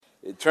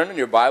Turn in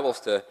your Bibles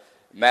to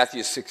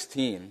Matthew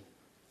 16,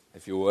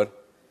 if you would.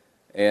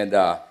 And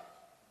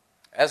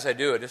as I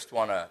do, I just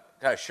want to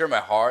kind of share my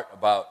heart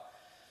about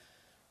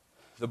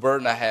the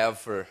burden I have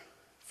for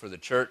the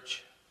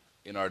church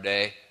in our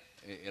day,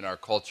 in our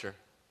culture.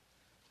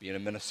 Being a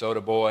Minnesota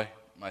boy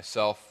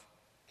myself,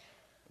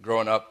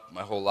 growing up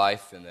my whole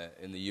life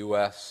in the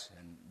U.S.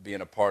 and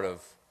being a part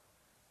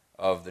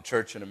of the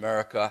church in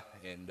America,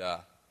 and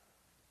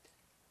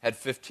had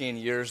 15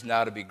 years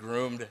now to be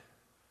groomed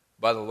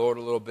by the Lord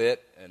a little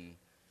bit and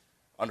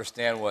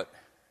understand what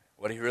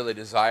He really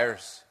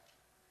desires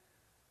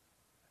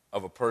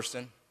of a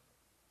person,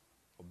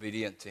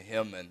 obedient to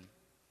Him. And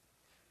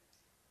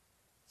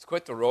it's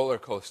quite the roller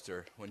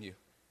coaster when you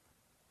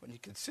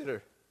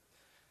consider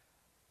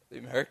the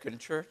American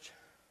church.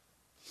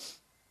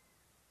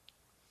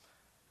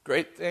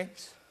 Great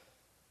things,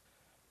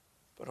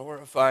 but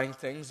horrifying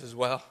things as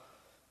well.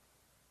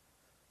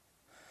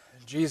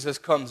 Jesus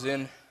comes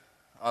in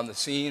on the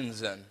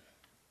scenes and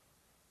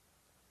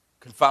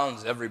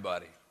confounds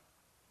everybody.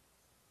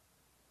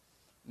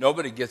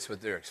 Nobody gets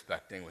what they're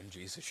expecting when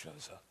Jesus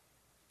shows up.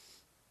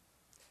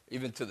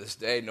 Even to this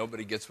day,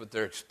 nobody gets what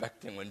they're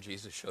expecting when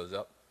Jesus shows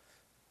up.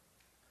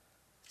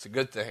 It's a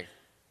good thing.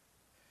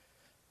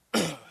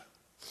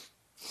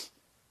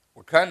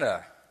 We're kind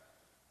of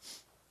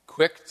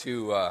quick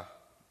to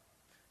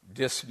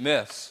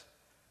dismiss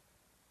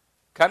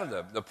kind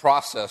of the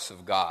process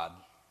of God,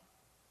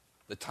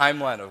 the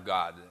timeline of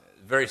God.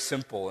 Very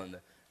simple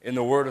in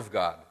the Word of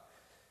God.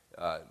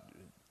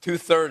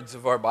 2/3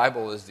 of our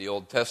Bible is the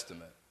Old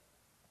Testament.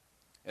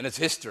 And it's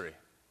history.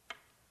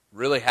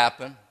 Really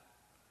happened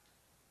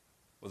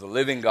with a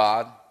living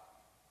God,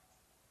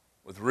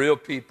 with real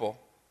people,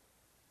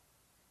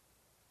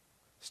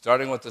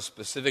 starting with a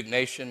specific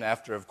nation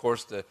after, of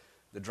course, the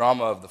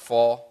drama of the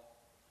fall.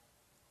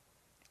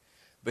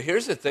 But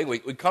here's the thing. We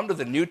come to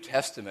the New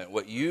Testament.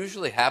 What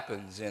usually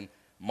happens in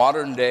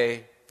modern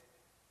day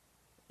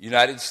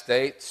United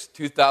States,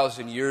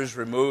 2,000 years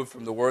removed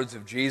from the words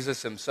of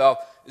Jesus himself,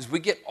 is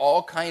we get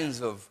all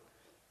kinds of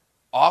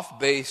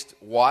off-based,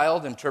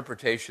 wild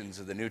interpretations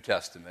of the New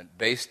Testament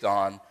based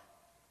on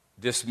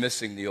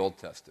dismissing the Old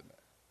Testament.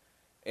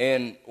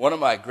 And one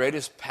of my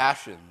greatest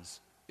passions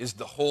is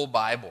the whole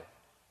Bible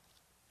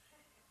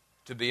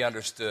to be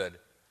understood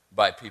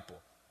by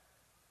people.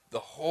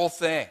 The whole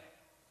thing,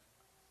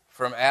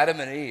 from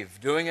Adam and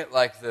Eve, doing it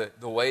like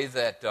the way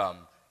that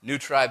New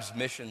Tribes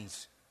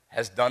Missions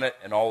has done it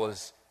and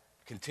always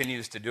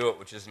continues to do it,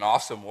 which is an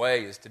awesome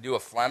way, is to do a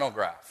flannel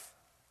graph.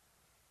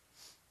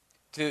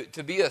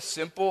 To be a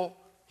simple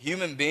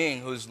human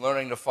being who's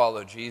learning to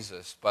follow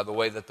Jesus by the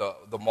way that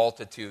the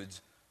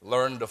multitudes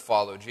learn to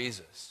follow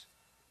Jesus.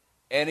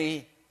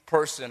 Any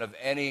person of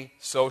any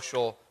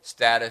social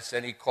status,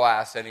 any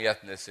class, any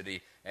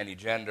ethnicity, any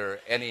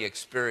gender, any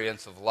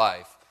experience of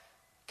life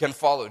can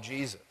follow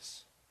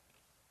Jesus.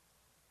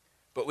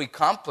 But we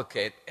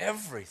complicate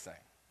everything.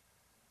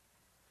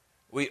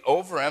 We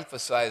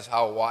overemphasize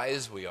how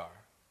wise we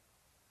are.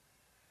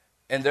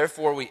 And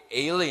therefore we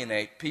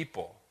alienate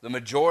people, the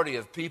majority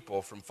of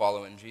people, from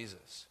following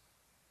Jesus.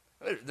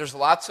 There's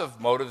lots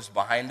of motives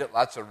behind it,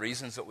 lots of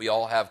reasons that we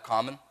all have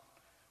common.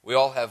 We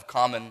all have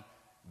common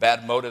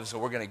bad motives,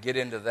 and we're going to get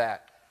into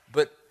that.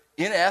 But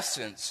in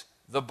essence,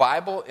 the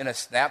Bible in a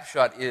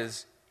snapshot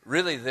is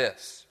really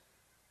this.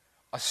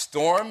 A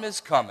storm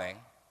is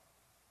coming,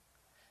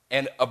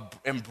 and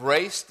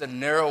embrace the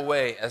narrow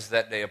way as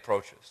that day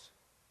approaches.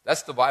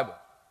 That's the Bible.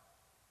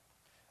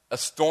 A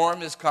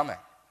storm is coming.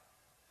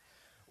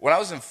 When I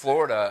was in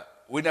Florida,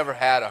 we never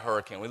had a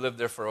hurricane. We lived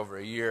there for over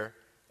a year.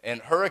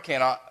 And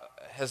hurricane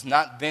has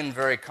not been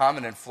very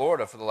common in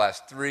Florida for the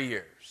last 3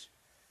 years.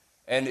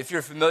 And if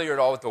you're familiar at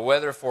all with the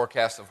weather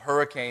forecast of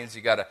hurricanes,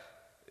 you got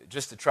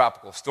just a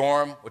tropical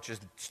storm, which is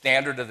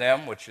standard to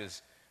them, which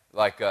is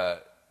like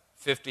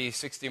 50,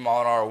 60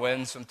 mile an hour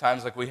winds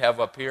sometimes like we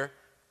have up here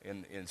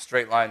in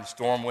straight line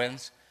storm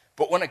winds.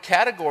 But when a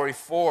category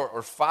 4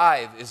 or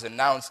 5 is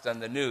announced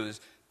on the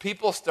news,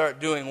 people start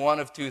doing one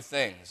of two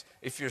things.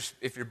 If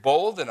you're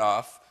bold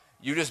enough,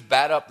 you just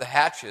bat up the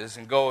hatches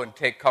and go and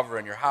take cover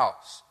in your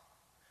house.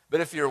 But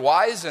if you're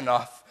wise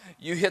enough,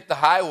 you hit the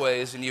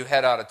highways and you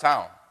head out of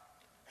town.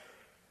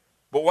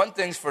 But one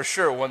thing's for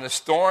sure, when the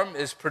storm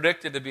is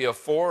predicted to be a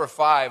 4 or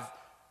 5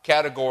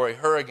 category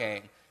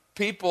hurricane,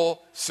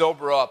 people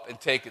sober up and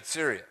take it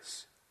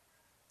serious.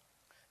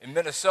 In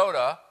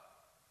Minnesota,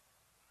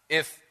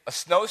 if a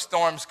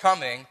snowstorm's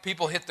coming,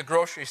 people hit the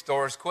grocery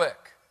stores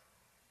quick.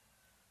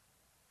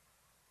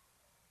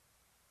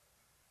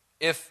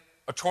 If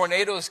a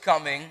tornado's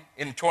coming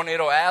in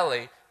Tornado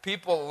Alley,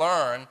 people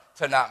learn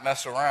to not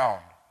mess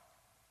around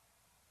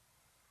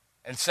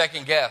and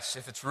second guess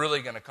if it's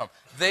really going to come.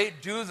 They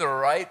do the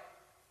right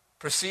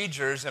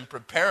procedures and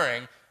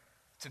preparing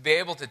to be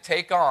able to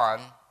take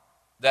on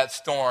that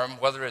storm,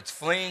 whether it's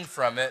fleeing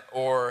from it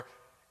or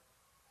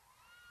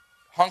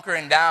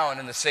hunkering down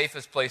in the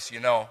safest place you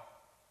know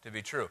to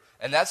be true.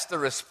 And that's the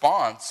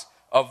response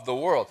of the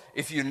world.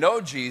 If you know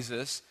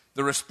Jesus,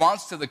 the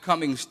response to the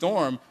coming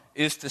storm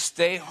is to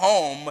stay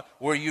home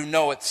where you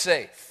know it's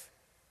safe,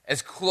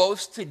 as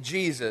close to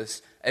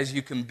Jesus as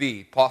you can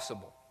be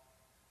possible.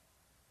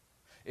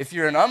 If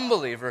you're an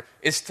unbeliever,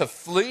 it's to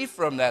flee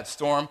from that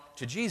storm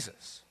to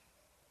Jesus.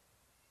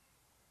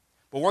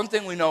 But one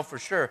thing we know for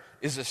sure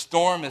is a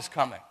storm is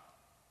coming.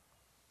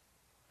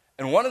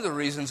 And one of the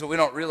reasons that we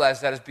don't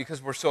realize that is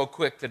because we're so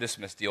quick to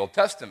dismiss the Old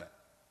Testament.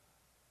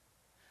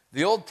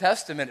 The Old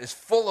Testament is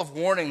full of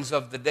warnings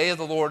of the day of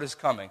the Lord is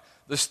coming.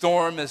 The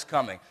storm is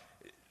coming.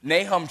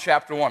 Nahum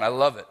chapter 1, I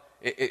love it.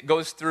 It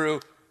goes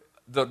through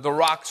the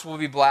rocks will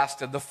be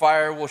blasted, the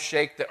fire will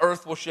shake, the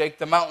earth will shake,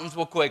 the mountains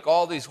will quake,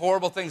 all these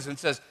horrible things. And it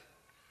says,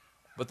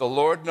 but the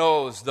Lord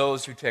knows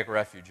those who take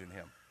refuge in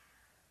him.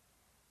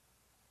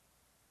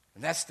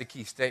 And that's the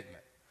key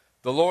statement.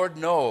 The Lord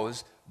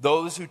knows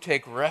those who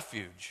take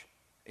refuge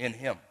in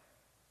him.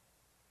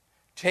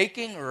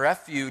 Taking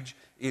refuge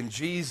in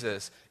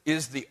Jesus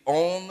is the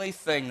only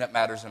thing that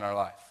matters in our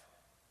life.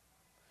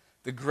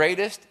 The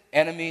greatest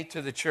enemy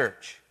to the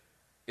church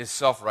is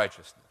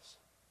self-righteousness.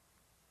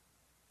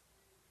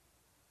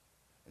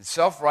 And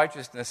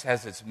self-righteousness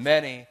has its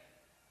many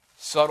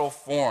subtle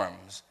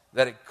forms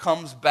that it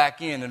comes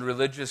back in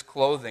religious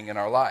clothing in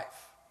our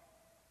life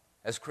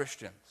as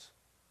Christians.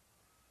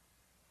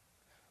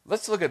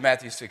 Let's look at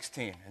Matthew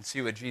 16 and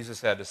see what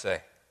Jesus had to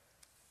say.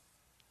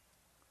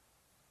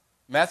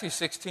 Matthew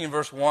 16,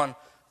 verse 1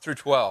 through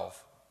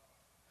 12.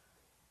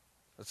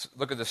 Let's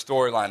look at the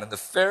storyline. And the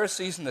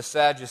Pharisees and the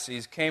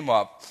Sadducees came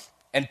up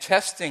and,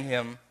 testing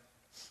him,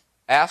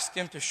 asked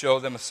him to show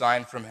them a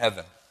sign from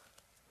heaven.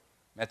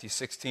 Matthew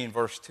 16,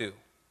 verse 2.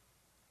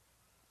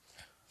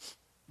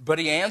 But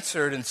he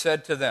answered and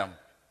said to them,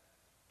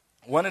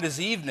 when it is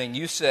evening,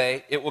 you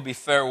say, it will be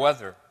fair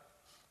weather,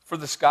 for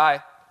the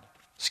sky,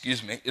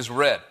 is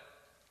red.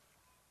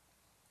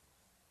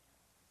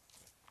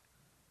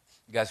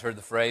 You guys heard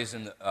the phrase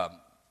in the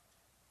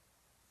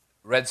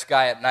red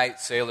sky at night,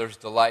 sailor's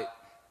delight.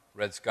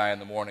 Red sky in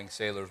the morning,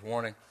 sailor's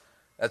warning.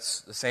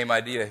 That's the same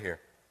idea here.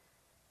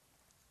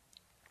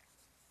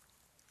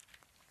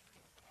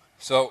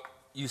 So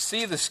you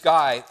see the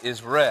sky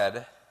is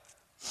red,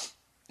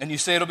 and you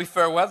say it'll be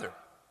fair weather.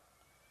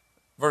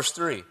 Verse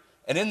 3,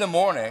 and in the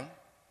morning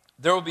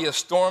there will be a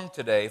storm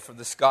today, for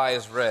the sky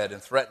is red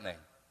and threatening.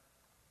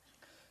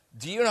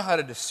 Do you know how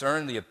to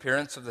discern the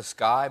appearance of the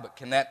sky, but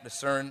cannot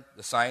discern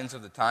the signs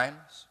of the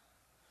times?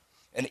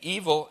 An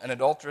evil and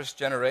adulterous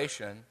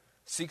generation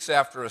seeks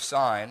after a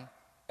sign,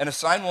 and a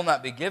sign will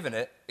not be given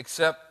it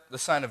except the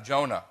sign of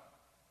Jonah.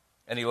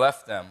 And he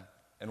left them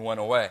and went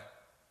away.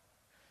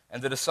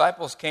 And the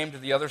disciples came to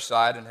the other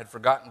side and had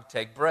forgotten to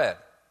take bread.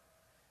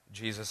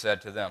 Jesus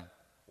said to them,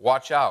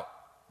 watch out,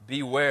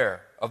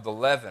 beware of the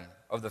leaven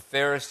of the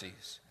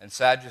Pharisees and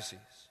Sadducees.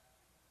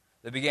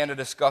 They began to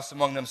discuss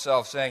among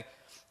themselves, saying,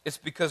 it's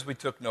because we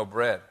took no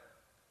bread.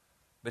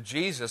 But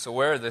Jesus,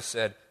 aware of this,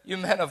 said, you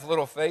men of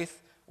little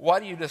faith, why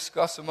do you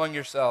discuss among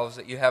yourselves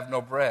that you have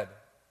no bread?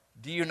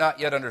 Do you not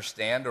yet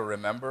understand or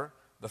remember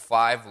the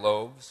 5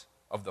 loaves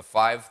of the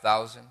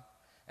 5,000,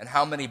 and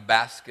how many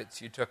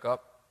baskets you took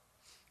up?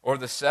 Or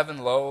the 7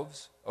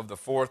 loaves of the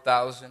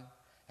 4,000,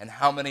 and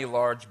how many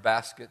large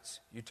baskets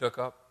you took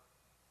up?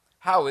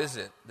 How is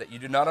it that you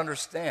do not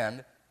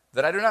understand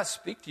that I do not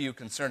speak to you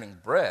concerning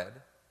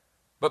bread,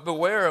 but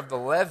beware of the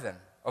leaven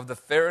of the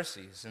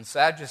Pharisees and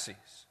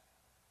Sadducees?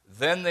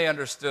 Then they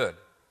understood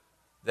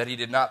that he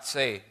did not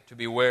say to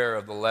beware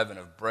of the leaven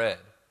of bread,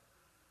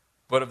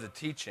 but of the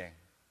teaching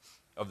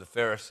of the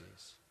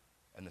Pharisees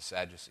and the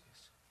Sadducees.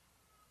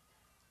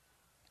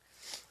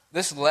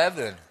 This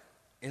leaven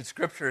in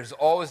Scripture is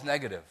always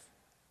negative.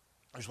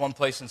 There's one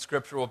place in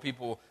Scripture where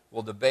people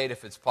will debate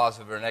if it's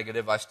positive or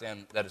negative. I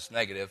stand that it's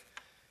negative.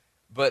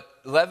 But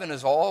leaven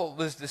is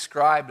always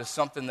described as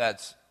something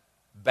that's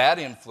bad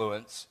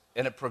influence,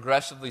 and it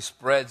progressively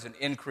spreads and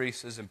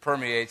increases and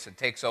permeates and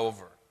takes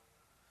over.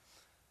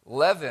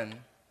 Leaven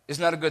is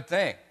not a good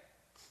thing.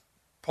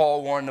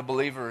 Paul warned the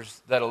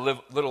believers that a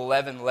little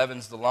leaven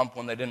leavens the lump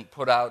when they didn't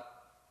put out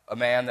a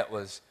man that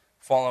was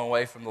falling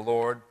away from the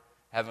Lord,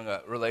 having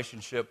a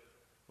relationship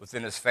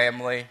within his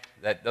family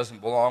that doesn't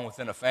belong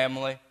within a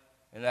family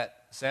in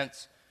that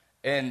sense.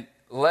 And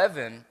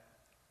leaven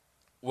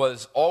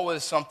was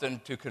always something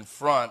to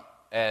confront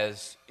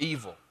as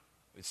evil.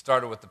 It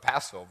started with the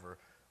Passover,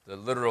 the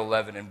literal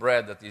leaven in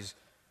bread that these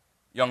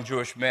young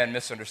Jewish men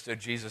misunderstood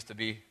Jesus to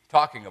be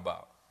talking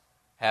about.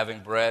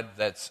 Having bread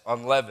that's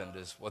unleavened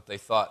is what they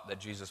thought that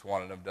Jesus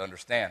wanted them to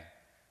understand.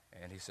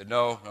 And he said,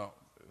 no,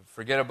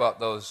 forget about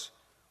those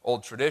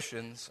old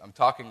traditions. I'm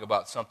talking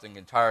about something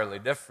entirely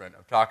different.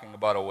 I'm talking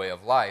about a way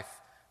of life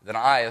that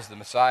I, as the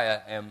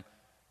Messiah, am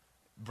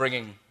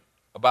bringing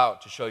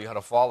about to show you how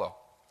to follow.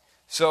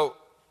 So,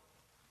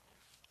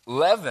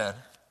 leaven,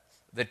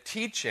 the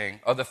teaching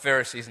of the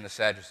Pharisees and the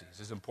Sadducees,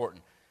 is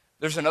important.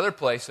 There's another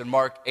place in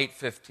Mark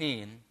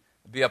 8:15,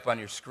 it'll be up on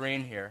your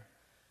screen here.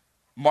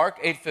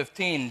 Mark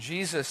 8:15,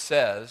 Jesus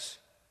says,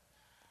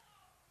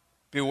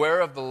 beware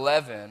of the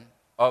leaven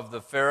of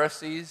the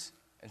Pharisees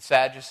and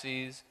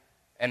Sadducees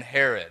and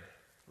Herod.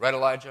 Right,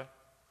 Elijah?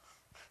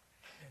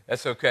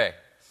 That's okay.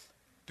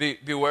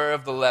 Beware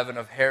of the leaven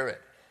of Herod,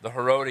 the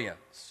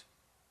Herodians.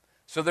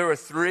 So there were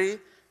three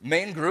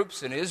main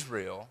groups in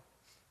Israel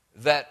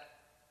that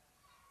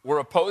were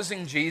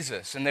opposing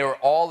Jesus, and they were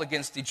all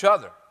against each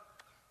other.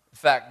 In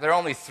fact, there are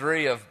only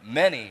three of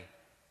many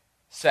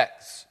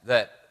sects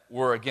that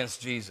were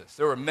against Jesus.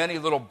 There were many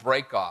little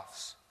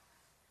break-offs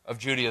of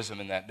Judaism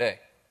in that day.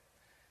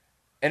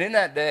 And in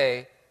that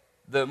day,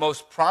 the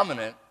most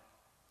prominent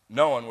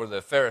known were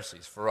the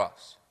Pharisees for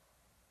us.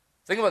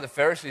 The thing about the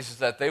Pharisees is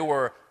that they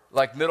were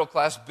like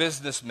middle-class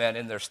businessmen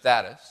in their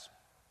status.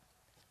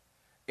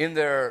 In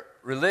their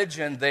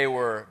religion, they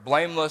were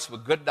blameless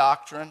with good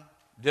doctrine,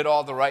 did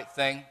all the right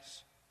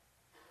things.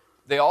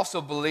 They also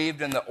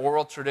believed in the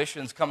oral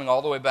traditions coming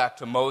all the way back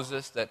to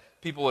Moses, that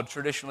people would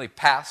traditionally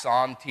pass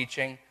on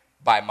teaching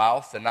by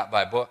mouth and not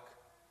by book.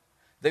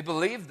 They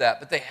believed that,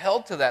 but they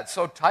held to that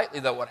so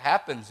tightly that what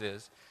happens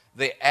is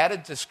they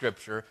added to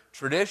Scripture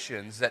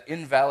traditions that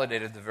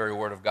invalidated the very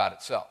Word of God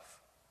itself.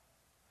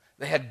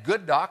 They had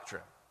good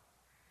doctrine,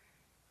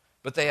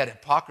 but they had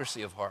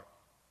hypocrisy of heart.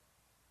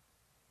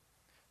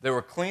 They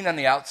were clean on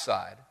the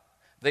outside.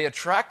 They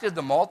attracted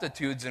the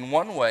multitudes in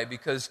one way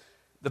because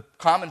the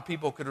common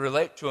people could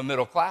relate to a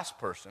middle-class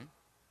person.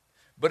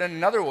 But in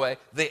another way,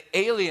 they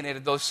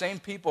alienated those same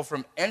people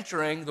from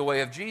entering the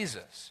way of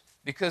Jesus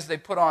because they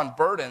put on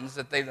burdens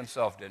that they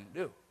themselves didn't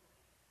do.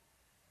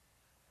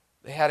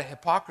 They had a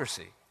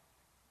hypocrisy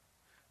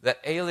that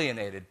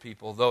alienated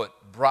people, though it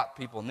brought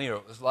people near.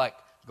 It was like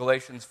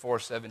Galatians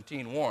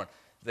 4:17 warned.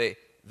 They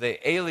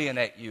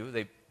alienate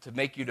you to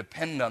make you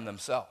depend on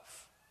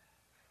themselves.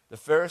 The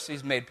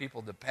Pharisees made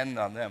people depend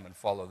on them and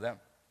follow them.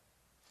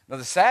 Now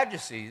the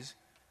Sadducees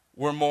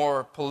were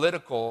more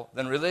political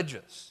than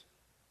religious.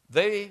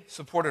 They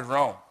supported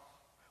Rome.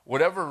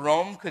 Whatever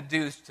Rome could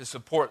do to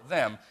support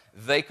them,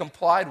 they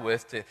complied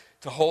with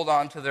to hold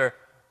on to their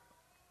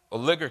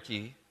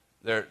oligarchy,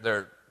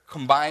 their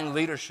combined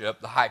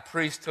leadership, the high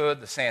priesthood,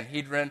 the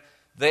Sanhedrin.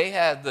 They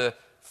had the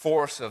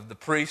force of the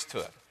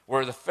priesthood,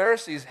 where the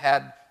Pharisees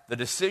had the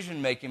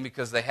decision-making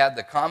because they had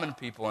the common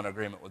people in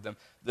agreement with them.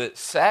 The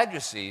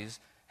Sadducees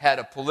had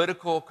a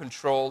political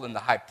control in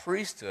the high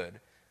priesthood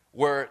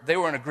where they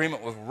were in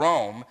agreement with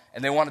Rome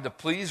and they wanted to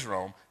please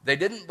Rome. They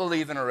didn't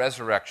believe in a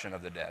resurrection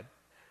of the dead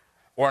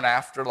or an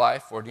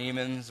afterlife or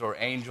demons or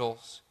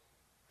angels.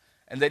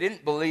 And they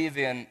didn't believe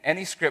in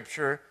any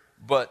scripture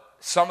but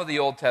some of the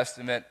Old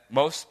Testament,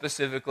 most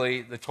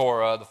specifically the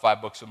Torah, the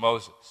 5 books of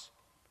Moses.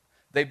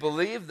 They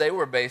believed they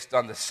were based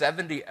on the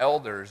 70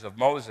 elders of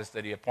Moses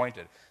that he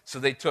appointed. So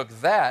they took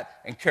that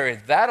and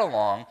carried that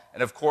along,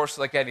 and of course,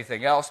 like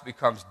anything else,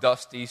 becomes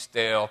dusty,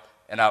 stale,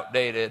 and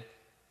outdated,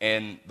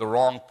 and the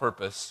wrong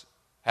purpose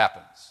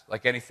happens,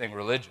 like anything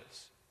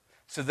religious.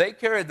 So they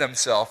carried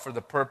themselves for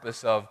the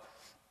purpose of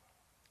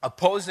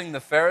opposing the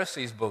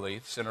Pharisees'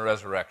 beliefs in a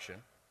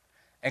resurrection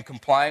and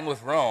complying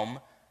with Rome.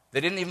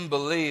 They didn't even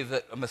believe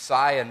that a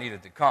Messiah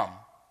needed to come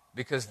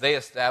because they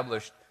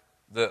established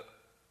the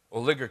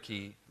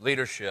oligarchy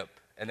leadership,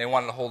 and they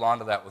wanted to hold on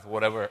to that with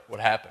whatever would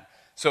happen.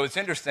 So it's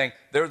interesting,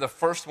 they were the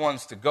first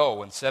ones to go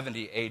when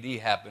 70 A.D.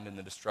 happened in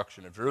the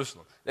destruction of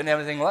Jerusalem. They didn't have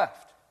anything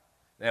left.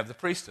 They have the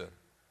priesthood,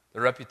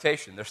 their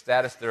reputation, their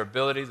status, their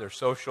ability, their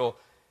social,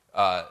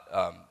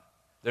 all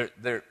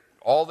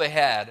they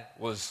had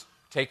was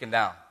taken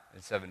down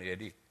in 70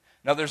 A.D.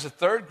 Now there's a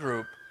third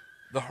group,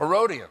 the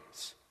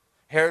Herodians.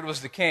 Herod was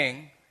the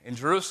king in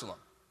Jerusalem.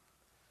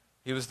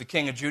 He was the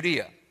king of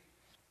Judea.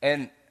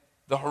 And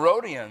the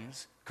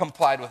Herodians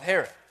complied with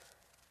Herod.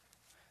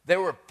 They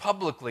were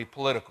publicly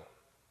political.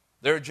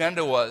 Their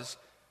agenda was,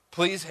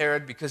 please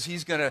Herod because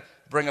he's going to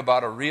bring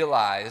about a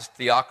realized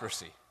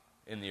theocracy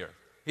in the earth.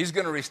 He's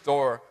going to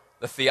restore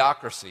the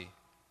theocracy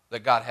that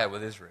God had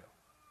with Israel.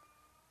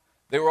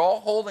 They were all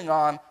holding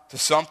on to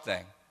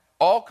something,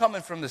 all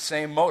coming from the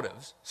same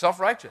motives,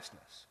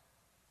 self-righteousness.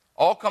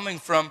 All coming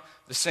from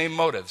the same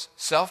motives,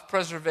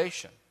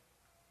 self-preservation.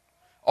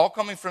 All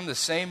coming from the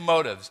same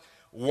motives,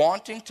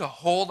 wanting to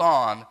hold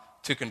on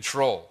to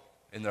control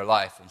in their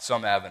life in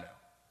some avenue.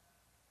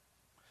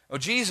 Well,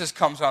 Jesus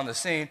comes on the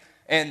scene,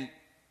 and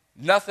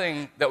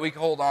nothing that we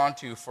hold on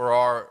to for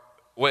our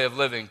way of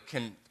living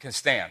can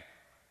stand.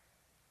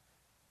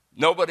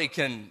 Nobody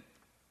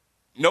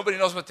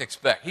knows what to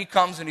expect. He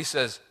comes and he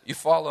says, you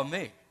follow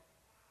me.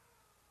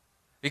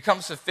 He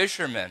comes to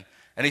fishermen,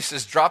 and he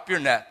says, drop your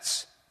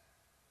nets,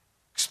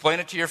 explain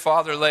it to your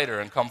father later,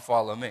 and come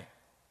follow me.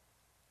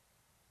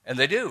 And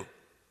they do.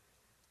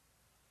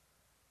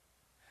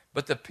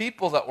 But the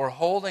people that were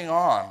holding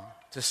on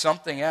to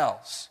something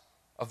else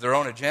of their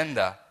own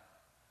agenda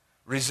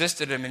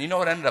resisted him. And you know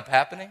what ended up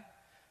happening?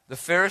 The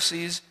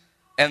Pharisees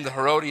and the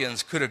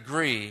Herodians could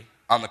agree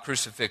on the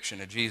crucifixion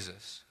of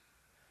Jesus.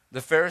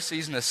 The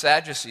Pharisees and the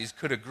Sadducees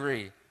could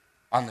agree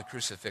on the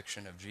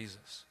crucifixion of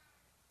Jesus.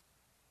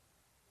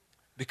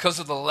 Because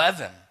of the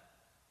leaven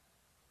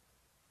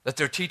that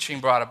their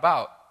teaching brought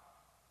about,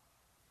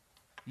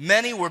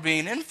 many were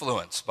being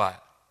influenced by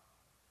it.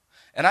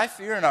 And I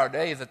fear in our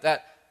day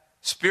that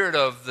spirit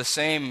of the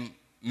same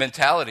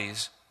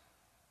mentalities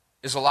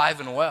is alive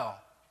and well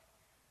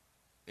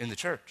in the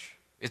church,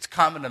 It's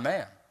common to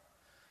man.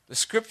 The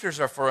scriptures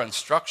are for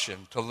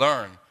instruction, to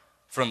learn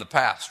from the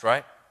past,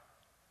 right?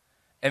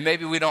 And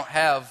maybe we're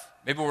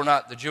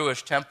not the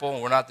Jewish temple,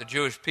 and we're not the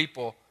Jewish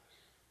people,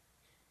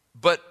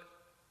 but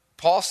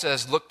Paul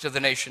says, look to the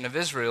nation of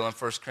Israel in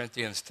 1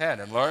 Corinthians 10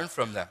 and learn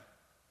from them.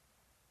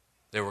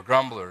 They were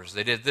grumblers.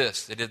 They did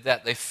this. They did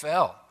that. They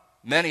fell.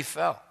 Many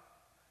fell.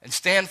 And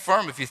stand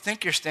firm. If you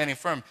think you're standing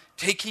firm,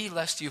 take heed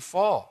lest you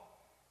fall.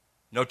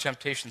 No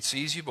temptation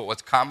seize you, but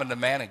what's common to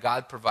man, and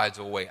God provides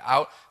a way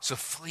out. So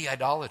flee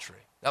idolatry.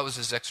 That was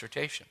his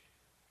exhortation.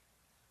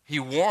 He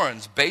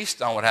warns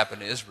based on what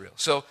happened to Israel.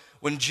 So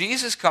when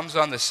Jesus comes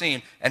on the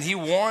scene and he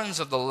warns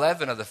of the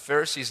leaven of the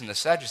Pharisees and the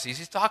Sadducees,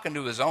 he's talking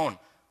to his own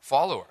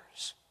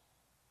followers.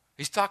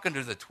 He's talking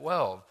to the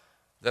 12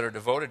 that are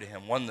devoted to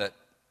him, one that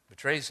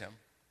betrays him.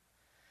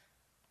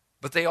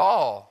 But they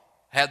all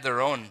had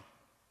their own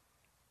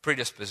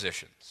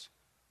predispositions.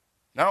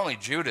 Not only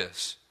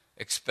Judas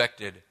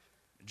expected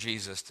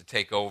Jesus to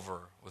take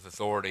over with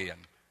authority and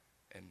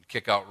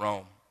kick out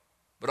Rome,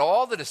 but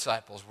all the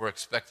disciples were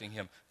expecting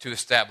him to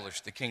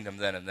establish the kingdom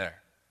then and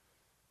there.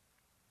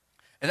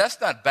 And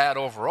that's not bad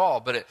overall,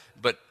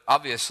 but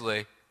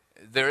obviously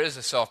there is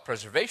a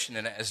self-preservation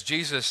in it, as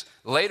Jesus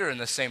later in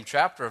the same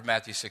chapter of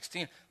Matthew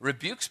 16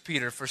 rebukes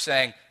Peter for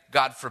saying,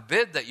 God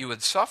forbid that you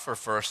would suffer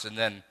first and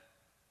then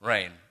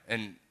reign.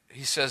 And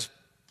he says,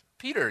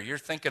 Peter, you're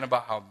thinking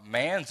about how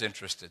man's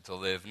interested to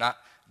live, not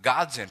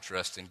God's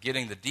interest in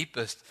getting the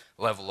deepest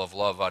level of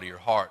love out of your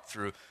heart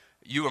through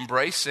you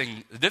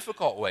embracing the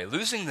difficult way,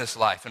 losing this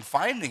life and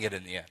finding it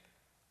in the end.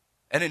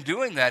 And in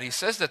doing that, he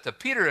says that to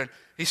Peter, and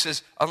he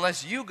says,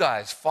 unless you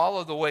guys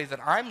follow the way that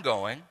I'm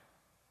going,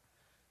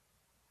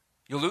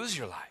 you'll lose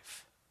your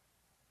life.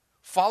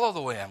 Follow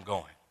the way I'm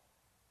going.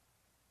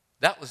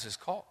 That was his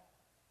call.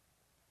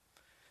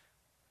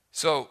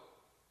 So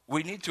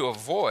we need to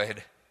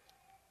avoid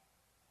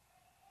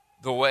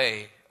the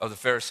way of the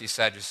Pharisees,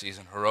 Sadducees,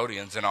 and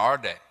Herodians in our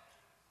day.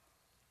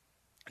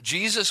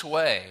 Jesus'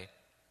 way,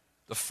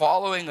 the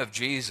following of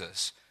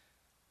Jesus,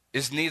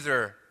 is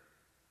neither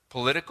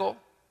political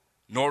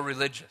nor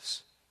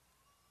religious.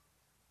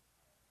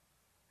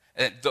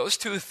 And those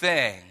two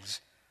things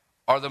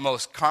are the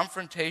most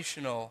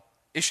confrontational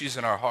issues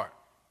in our heart.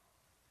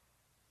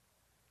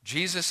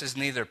 Jesus is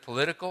neither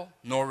political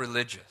nor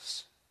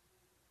religious,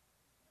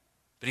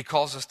 but he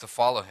calls us to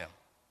follow him.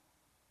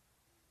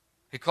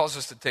 He calls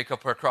us to take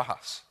up our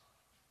cross.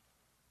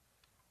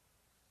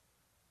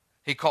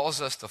 He calls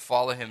us to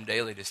follow him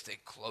daily, to stay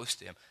close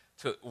to him,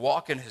 to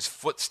walk in his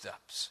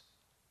footsteps,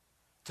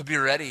 to be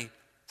ready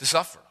to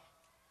suffer.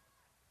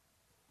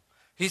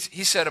 He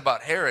said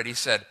about Herod, he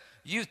said,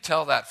 you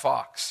tell that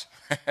fox.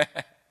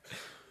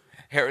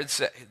 Herod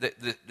said,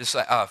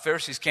 the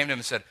Pharisees came to him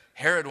and said,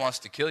 Herod wants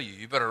to kill you.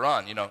 You better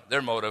run. You know,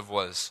 their motive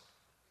was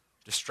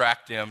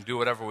distract him, do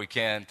whatever we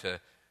can to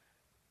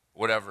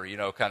whatever,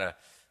 kind of,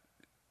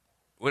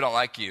 we don't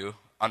like you,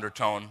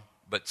 undertone,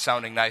 but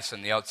sounding nice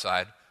on the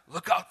outside.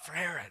 Look out for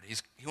Herod.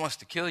 He wants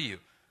to kill you.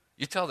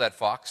 You tell that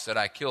fox that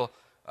I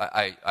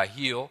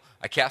heal,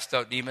 I cast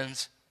out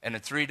demons, and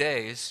in 3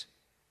 days,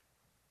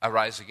 I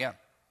rise again.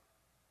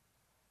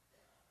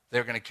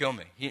 They're going to kill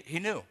me. He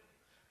knew.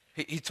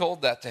 He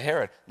told that to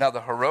Herod. Now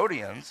the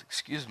Herodians,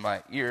 excuse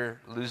my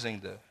ear losing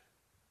there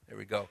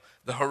we go.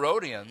 The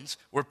Herodians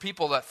were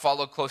people that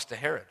followed close to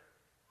Herod.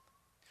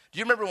 Do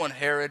you remember when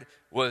Herod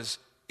was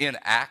in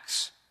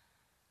Acts?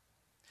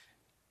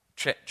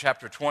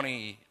 Chapter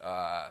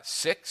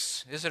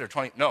 26, is it, or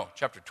 20? No,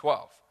 chapter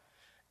 12.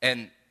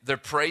 And they're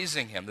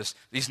praising him,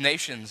 these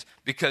nations,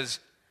 because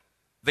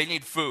they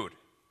need food.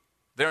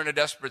 They're in a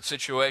desperate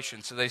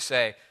situation, so they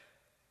say,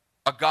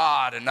 a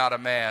God and not a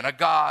man, a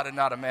God and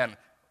not a man.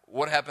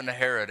 What happened to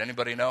Herod?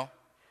 Anybody know?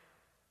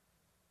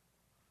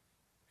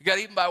 He got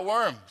eaten by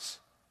worms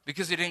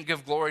because he didn't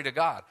give glory to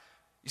God.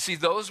 You see,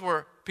 those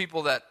were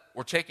people that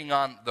were taking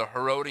on the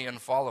Herodian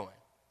following.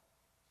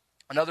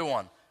 Another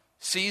one,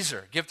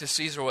 Caesar, give to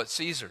Caesar what's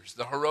Caesar's.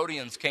 The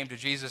Herodians came to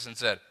Jesus and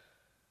said,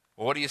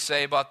 well, what do you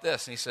say about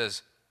this? And he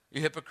says, you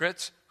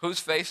hypocrites,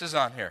 whose face is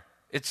on here?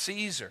 It's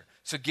Caesar.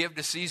 So give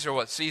to Caesar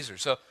what's Caesar.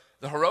 So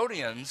the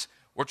Herodians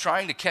were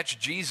trying to catch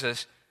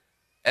Jesus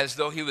as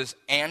though he was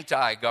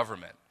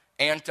anti-government,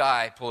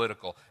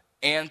 anti-political,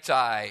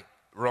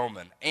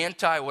 anti-Roman,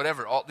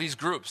 anti-whatever. All these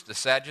groups, the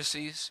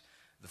Sadducees,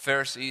 the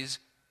Pharisees,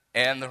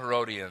 and the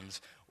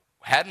Herodians,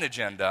 had an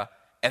agenda,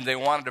 and they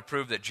wanted to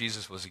prove that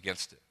Jesus was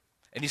against it.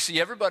 And you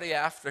see everybody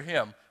after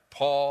him,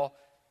 Paul,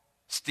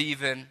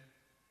 Stephen,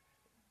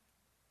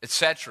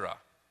 etc.,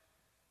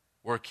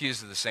 were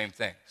accused of the same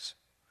things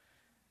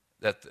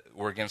that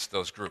were against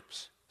those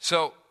groups.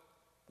 So,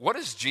 what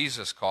does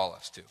Jesus call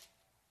us to?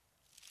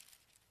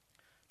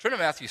 Turn to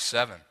Matthew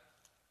 7.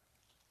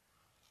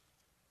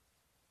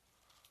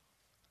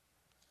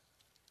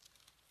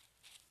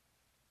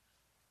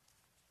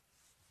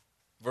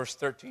 Verse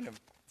 13 and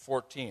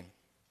 14.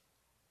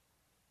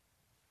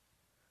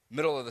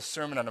 Middle of the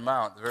Sermon on the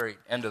Mount, the very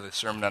end of the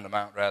Sermon on the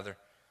Mount, rather.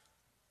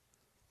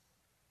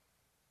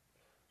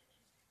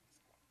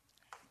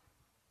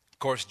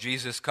 course,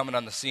 Jesus coming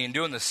on the scene,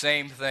 doing the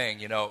same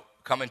thing,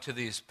 coming to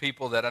these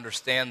people that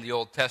understand the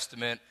Old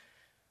Testament,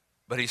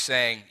 but he's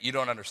saying, you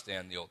don't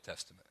understand the Old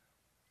Testament.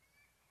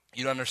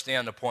 You don't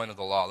understand the point of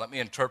the law. Let me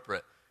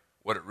interpret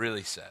what it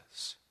really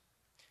says.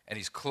 And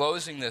he's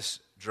closing this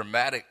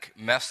dramatic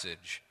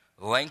message,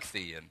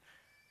 lengthy and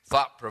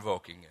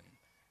thought-provoking and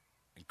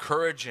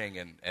encouraging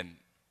and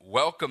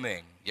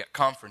welcoming, yet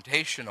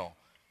confrontational.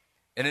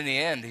 And in the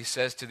end, he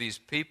says to these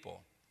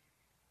people,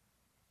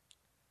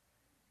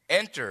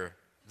 enter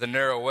the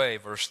narrow way,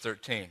 verse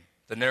 13,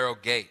 the narrow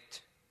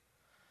gate.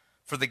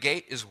 For the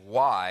gate is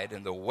wide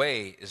and the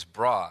way is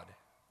broad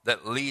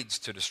that leads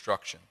to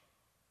destruction.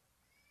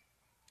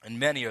 And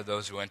many are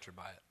those who enter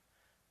by it.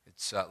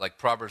 It's like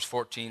Proverbs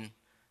 14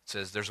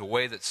 says, there's a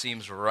way that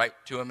seems right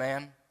to a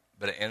man,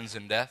 but it ends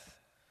in death.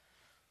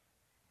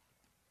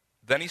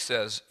 Then he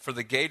says, for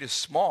the gate is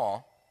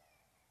small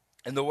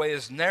and the way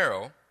is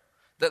narrow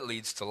that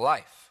leads to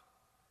life,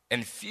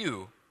 and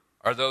few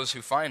are those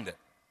who find it.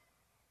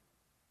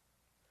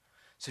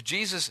 So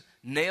Jesus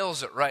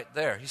nails it right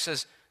there. He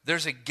says,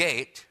 there's a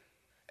gate,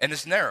 and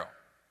it's narrow.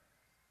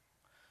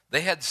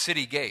 They had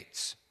city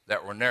gates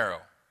that were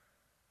narrow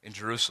in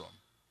Jerusalem.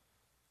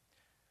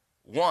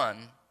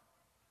 One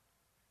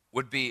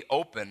would be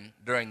open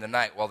during the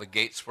night while the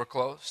gates were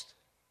closed.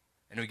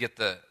 And we get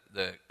the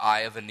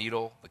eye of a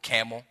needle, the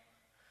camel.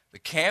 The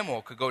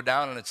camel could go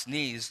down on its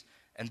knees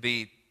and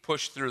be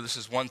pushed through. This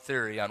is one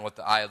theory on what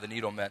the eye of the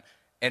needle meant.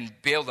 And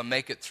be able to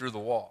make it through the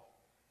wall.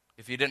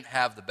 If you didn't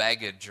have the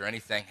baggage or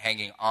anything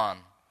hanging on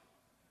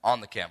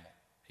the camel,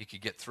 he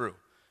could get through.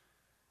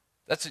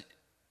 That's a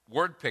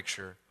word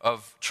picture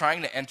of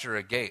trying to enter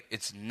a gate.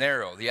 It's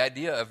narrow. The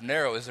idea of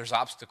narrow is there's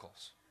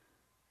obstacles.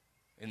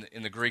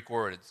 In the Greek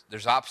word,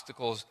 there's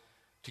obstacles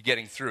to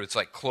getting through. It's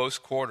like close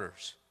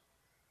quarters.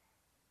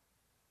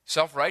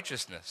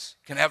 Self-righteousness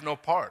can have no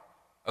part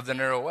of the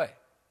narrow way.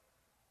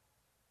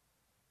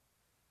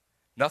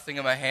 Nothing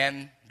in my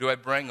hand do I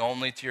bring,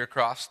 only to your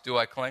cross do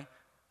I cling.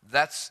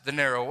 That's the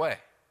narrow way.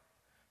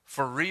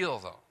 For real,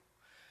 though.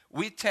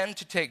 We tend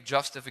to take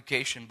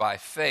justification by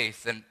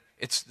faith, and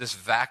it's this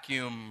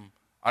vacuum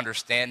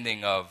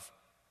understanding of,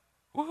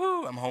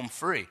 woohoo, I'm home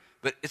free.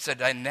 But it's a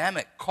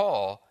dynamic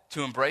call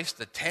to embrace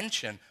the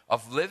tension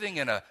of living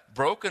in a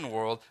broken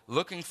world,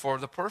 looking for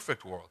the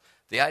perfect world.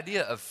 The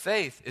idea of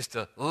faith is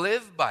to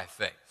live by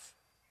faith.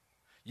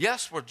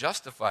 Yes, we're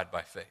justified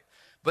by faith,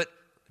 but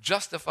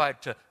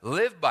justified to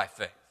live by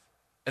faith.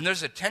 And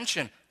there's a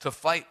tension to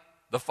fight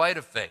the fight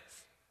of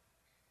faith.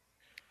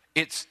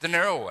 It's the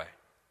narrow way.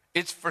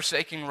 It's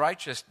forsaking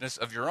righteousness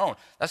of your own.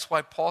 That's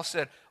why Paul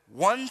said,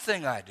 one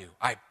thing I do,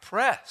 I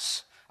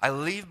press, I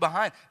leave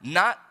behind,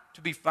 not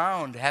to be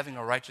found having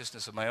a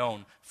righteousness of my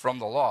own from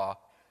the law,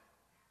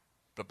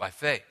 but by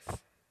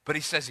faith. But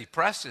he says he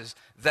presses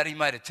that he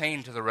might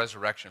attain to the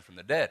resurrection from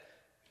the dead.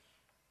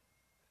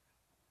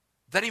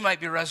 That he might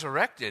be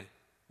resurrected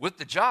with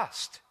the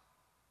just.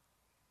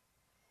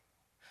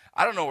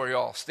 I don't know where you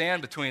all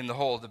stand between the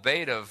whole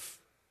debate of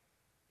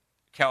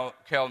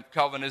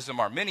Calvinism,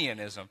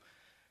 Arminianism.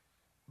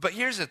 But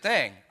here's the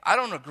thing. I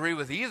don't agree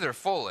with either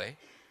fully,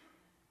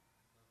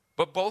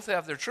 but both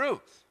have their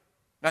truth.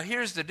 Now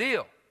here's the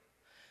deal.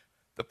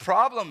 The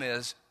problem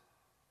is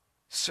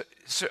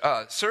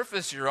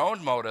surface your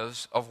own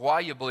motives of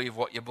why you believe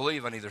what you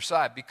believe on either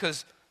side.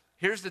 Because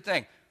here's the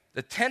thing.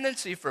 The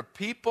tendency for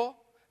people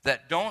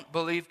that don't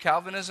believe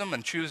Calvinism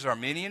and choose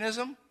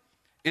Arminianism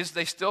is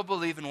they still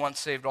believe in once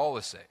saved,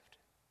 always saved.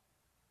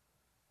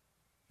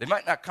 They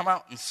might not come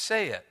out and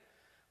say it,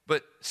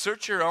 but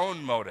search your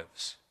own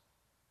motives.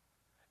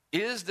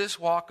 Is this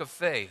walk of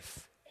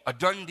faith a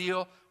done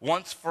deal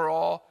once for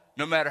all,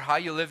 no matter how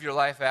you live your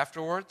life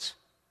afterwards?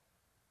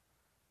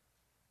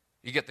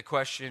 You get the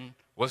question,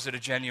 was it a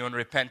genuine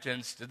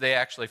repentance? Did they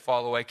actually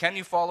fall away? Can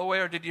you fall away,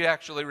 or did you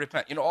actually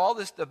repent? All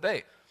this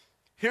debate.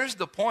 Here's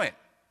the point.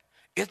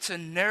 It's a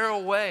narrow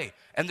way,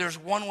 and there's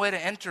one way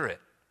to enter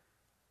it.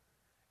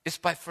 It's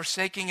by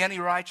forsaking any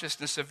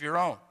righteousness of your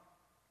own.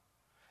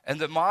 And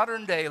the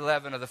modern day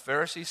leaven of the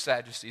Pharisees,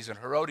 Sadducees, and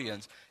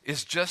Herodians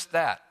is just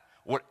that.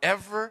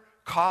 Whatever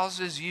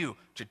causes you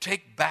to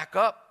take back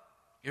up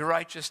your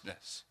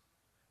righteousness,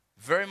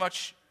 very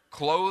much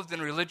clothed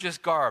in religious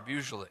garb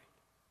usually,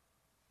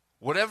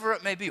 whatever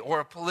it may be, or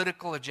a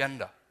political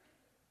agenda.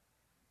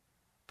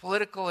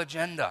 Political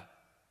agenda.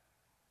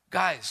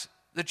 Guys,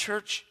 the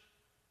church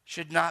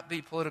should not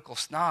be political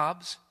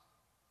snobs.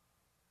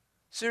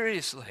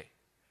 Seriously.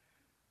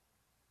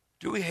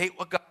 Do we hate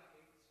what God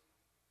hates?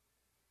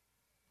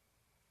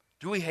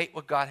 Do we hate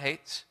what God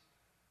hates?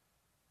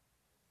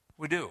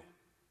 We do.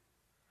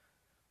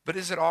 But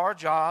is it our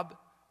job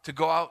to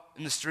go out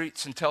in the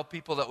streets and tell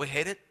people that we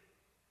hate it?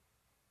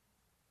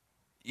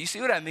 You see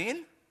what I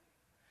mean?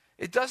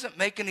 It doesn't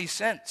make any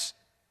sense.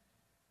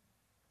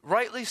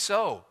 Rightly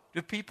so,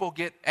 do people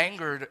get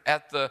angered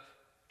at the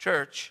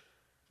church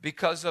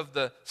because of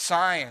the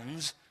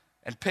signs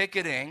and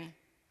picketing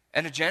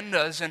and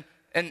agendas,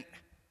 and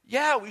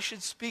yeah, we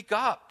should speak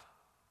up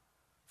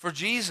for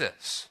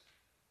Jesus.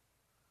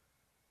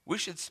 We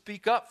should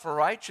speak up for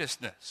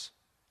righteousness.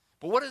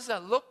 But what does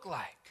that look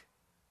like?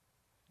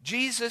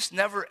 Jesus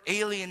never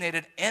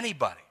alienated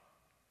anybody.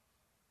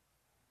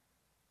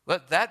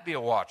 Let that be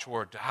a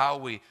watchword to how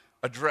we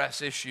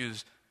address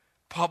issues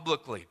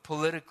publicly,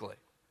 politically.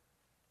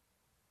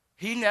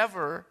 He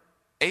never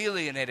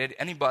alienated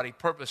anybody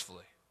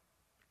purposefully.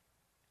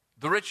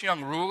 The rich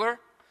young ruler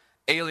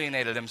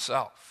alienated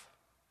himself,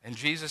 and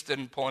Jesus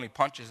didn't pull any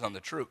punches on the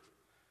truth.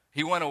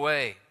 He went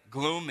away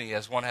gloomy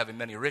as one having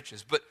many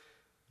riches, but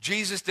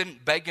Jesus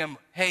didn't beg him,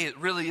 hey, it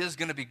really is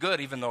going to be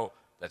good, even though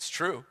that's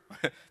true.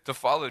 To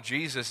follow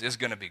Jesus is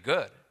going to be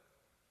good.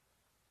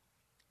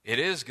 It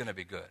is going to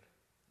be good.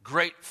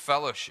 Great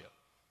fellowship.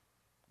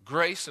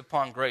 Grace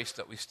upon grace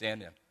that we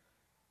stand in.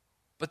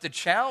 But the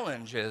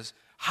challenge is,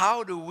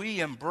 how do we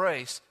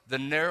embrace the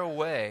narrow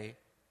way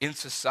in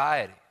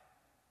society?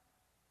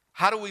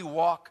 How do we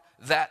walk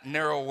that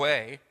narrow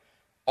way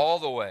all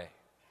the way?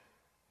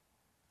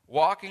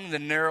 Walking the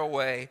narrow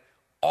way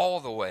all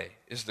the way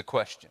is the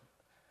question.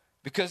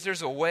 Because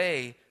there's a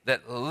way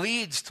that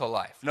leads to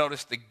life.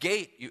 Notice the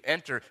gate you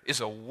enter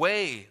is a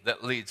way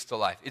that leads to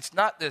life. It's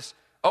not this,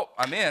 oh,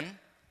 I'm in.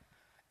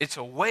 It's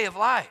a way of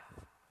life.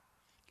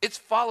 It's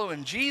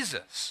following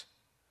Jesus.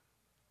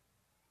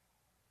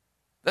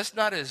 That's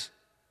not as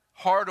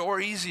hard or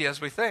easy as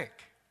we think.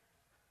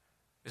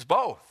 It's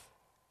both.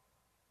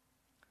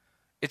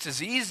 It's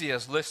as easy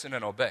as listen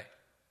and obey.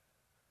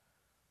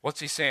 What's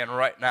he saying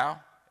right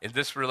now in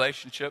this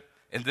relationship,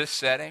 in this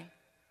setting,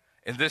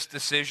 in this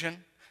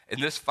decision, in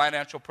this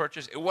financial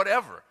purchase,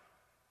 whatever?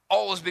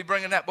 Always be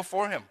bringing that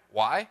before him.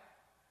 Why?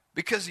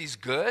 Because he's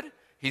good,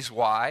 he's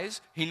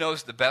wise, he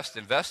knows the best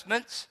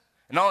investments,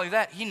 and not only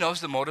that, he knows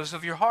the motives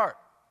of your heart.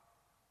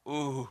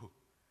 Ooh.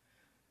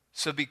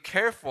 So be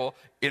careful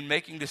in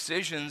making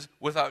decisions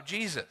without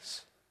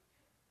Jesus.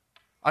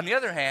 On the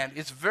other hand,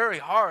 it's very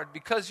hard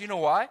because you know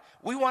why?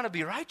 We want to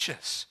be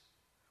righteous.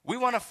 We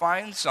want to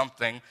find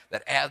something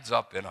that adds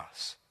up in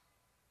us.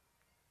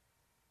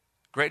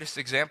 Greatest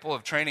example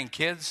of training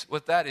kids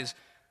with that is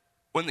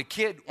when the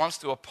kid wants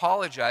to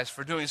apologize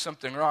for doing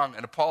something wrong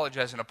and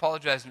apologize, and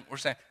we're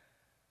saying,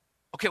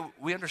 okay,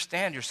 we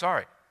understand you're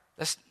sorry.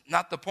 That's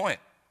not the point.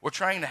 We're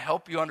trying to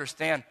help you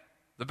understand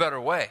the better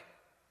way.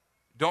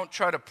 Don't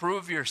try to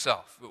prove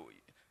yourself.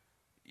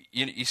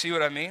 You see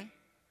what I mean?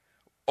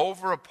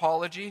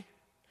 Over-apology,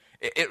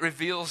 it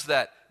reveals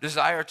that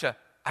desire to,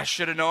 I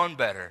should have known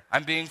better.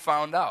 I'm being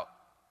found out.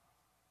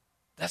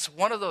 That's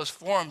one of those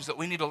forms that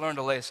we need to learn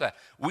to lay aside.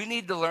 We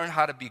need to learn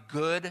how to be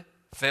good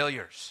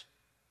failures.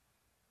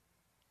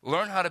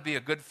 Learn how to be a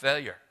good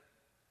failure.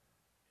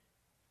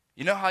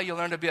 You know how you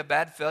learn to be a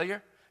bad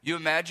failure? You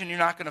imagine you're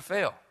not going to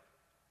fail.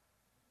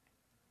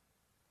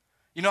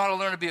 You know how to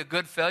learn to be a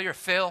good failure?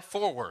 Fail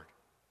forward.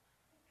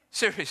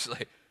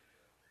 Seriously.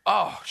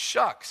 Oh,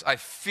 shucks, I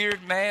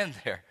feared man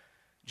there.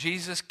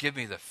 Jesus, give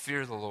me the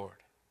fear of the Lord.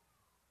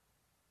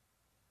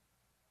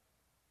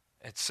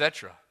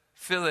 Etc.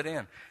 Fill it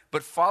in.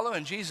 But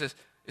following Jesus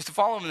is to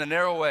follow him in the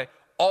narrow way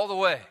all the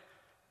way.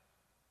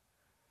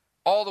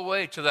 All the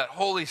way to that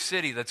holy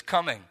city that's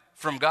coming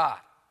from God.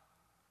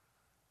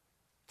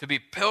 To be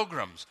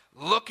pilgrims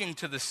looking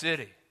to the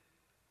city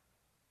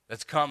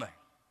that's coming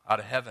out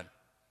of heaven.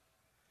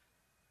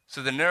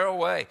 So the narrow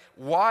way.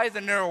 Why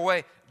the narrow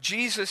way?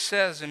 Jesus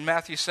says in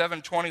Matthew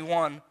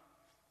 7:21,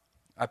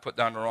 I put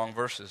down the wrong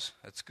verses.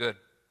 That's good.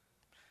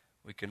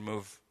 We can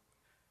move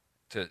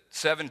to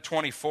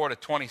 7:24 to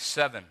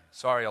 27.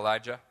 Sorry,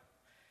 Elijah.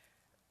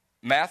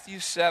 Matthew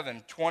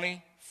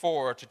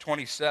 7:24 to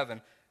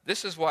 27.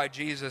 This is why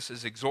Jesus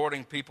is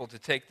exhorting people to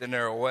take the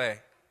narrow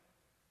way.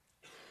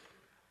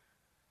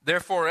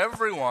 Therefore,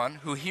 everyone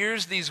who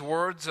hears these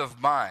words of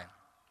mine,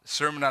 the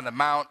Sermon on the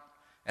Mount,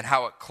 and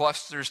how it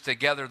clusters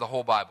together the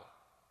whole Bible.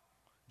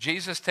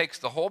 Jesus takes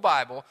the whole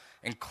Bible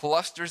and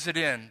clusters it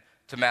in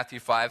to Matthew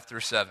 5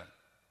 through 7.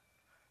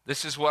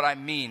 This is what I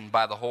mean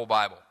by the whole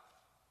Bible.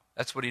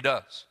 That's what he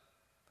does.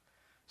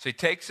 So he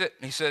takes it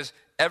and he says,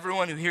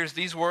 everyone who hears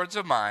these words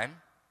of mine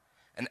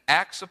and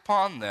acts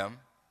upon them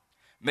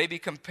may be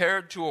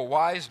compared to a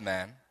wise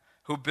man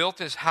who built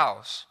his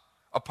house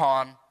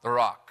upon the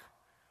rock.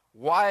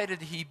 Why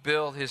did he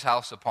build his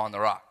house upon the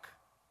rock?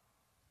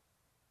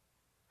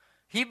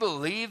 He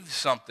believed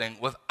something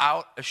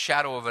without a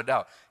shadow of a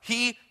doubt.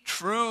 He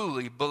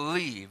truly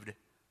believed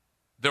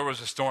there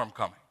was a storm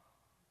coming.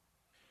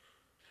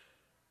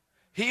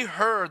 He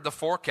heard the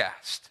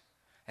forecast,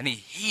 and he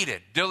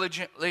heeded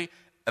diligently,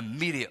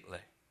 immediately.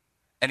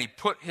 And he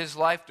put his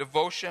life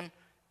devotion,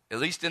 at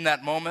least in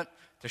that moment,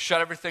 to shut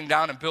everything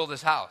down and build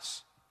his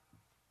house.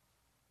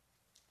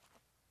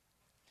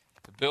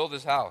 To build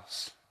his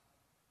house.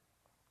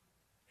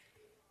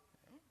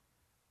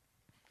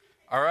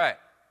 All right.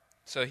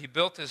 So he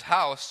built his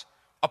house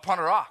upon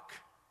a rock.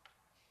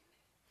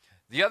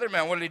 The other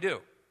man, what did he do?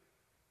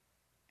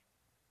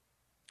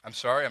 I'm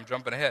sorry, I'm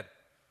jumping ahead.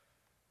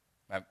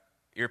 My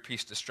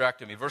earpiece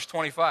distracted me. Verse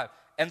 25.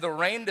 And the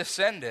rain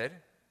descended,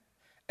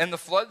 and the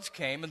floods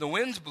came, and the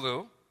winds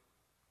blew,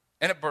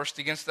 and it burst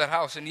against that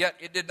house. And yet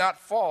it did not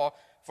fall,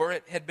 for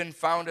it had been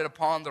founded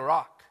upon the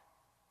rock.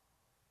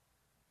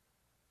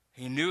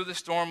 He knew the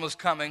storm was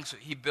coming, so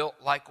he built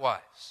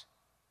likewise.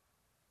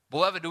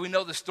 Beloved, do we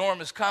know the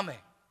storm is coming?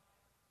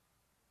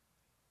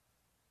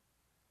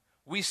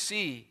 We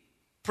see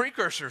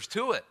precursors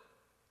to it.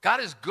 God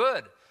is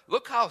good.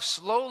 Look how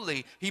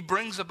slowly he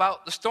brings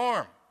about the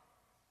storm.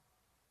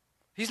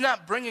 He's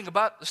not bringing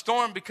about the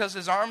storm because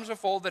his arms are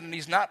folded and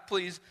he's not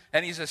pleased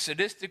and he's a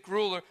sadistic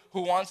ruler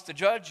who wants to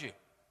judge you.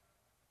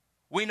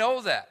 We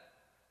know that.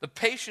 The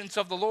patience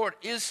of the Lord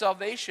is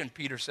salvation,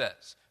 Peter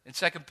says in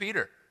 2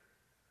 Peter.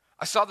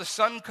 I saw the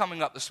sun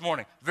coming up this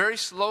morning, very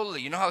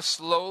slowly. You know how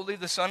slowly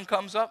the sun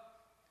comes up?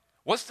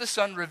 What's the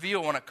sun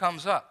reveal when it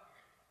comes up?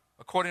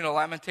 According to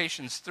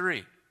Lamentations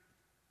 3.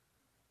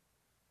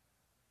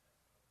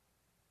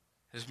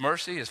 His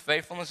mercy, his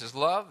faithfulness, his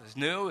love is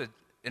new.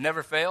 It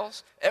never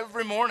fails.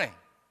 Every morning.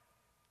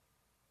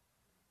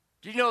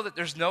 Do you know that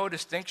there's no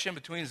distinction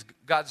between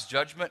God's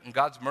judgment and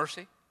God's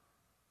mercy?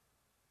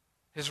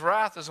 His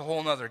wrath is a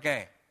whole other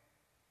game.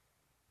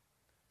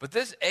 But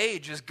this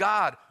age is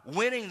God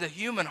winning the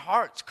human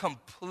hearts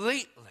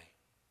completely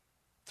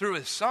through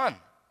his Son,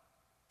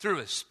 through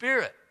his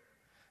Spirit,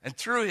 and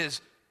through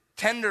his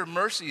tender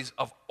mercies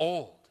of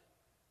old.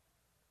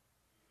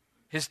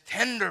 His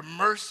tender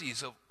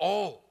mercies of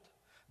old.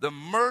 The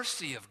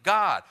mercy of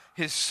God,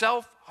 his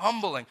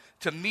self-humbling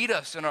to meet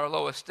us in our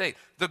lowest state.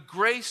 The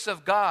grace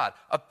of God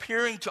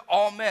appearing to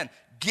all men,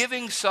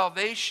 giving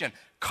salvation,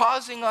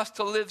 causing us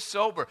to live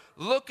sober,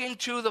 looking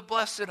to the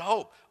blessed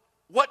hope.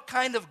 What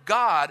kind of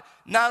God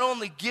not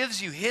only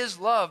gives you his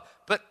love,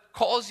 but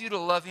calls you to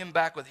love him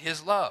back with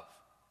his love?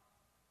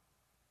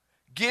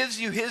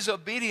 Gives you his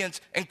obedience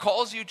and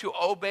calls you to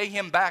obey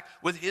him back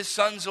with his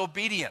Son's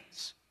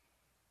obedience.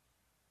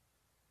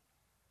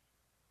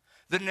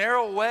 The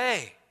narrow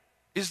way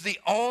is the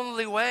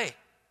only way.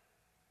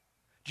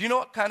 Do you know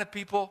what kind of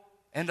people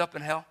end up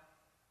in hell?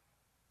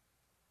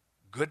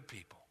 Good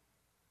people.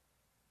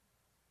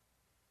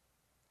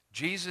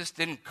 Jesus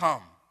didn't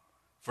come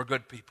for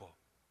good people.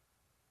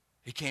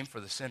 He came for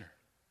the sinner.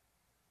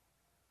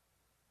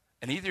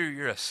 And either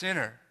you're a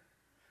sinner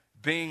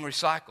being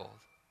recycled,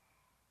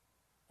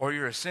 or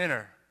you're a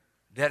sinner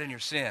dead in your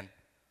sin,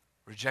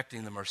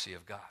 rejecting the mercy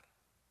of God.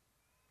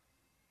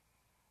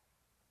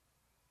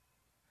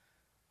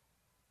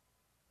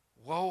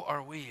 Woe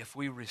are we if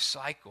we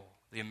recycle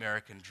the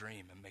American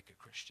dream and make it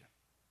Christian.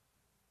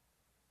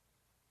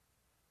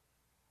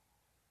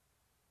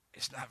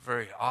 It's not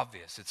very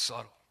obvious, it's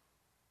subtle.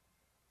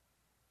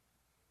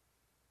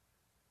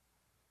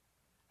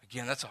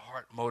 Again, that's a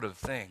heart motive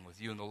thing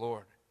with you and the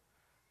Lord.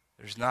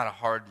 There's not a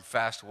hard and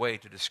fast way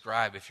to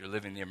describe if you're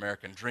living the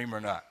American dream or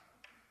not.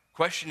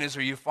 Question is,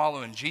 are you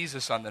following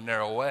Jesus on the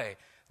narrow way,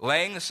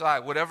 laying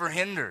aside whatever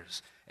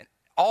hinders and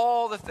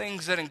all the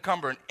things that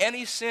encumber and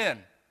any sin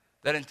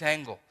that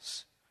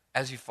entangles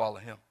as you follow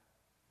him?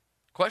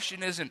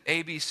 Question isn't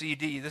A, B, C,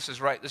 D, this is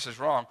right, this is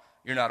wrong,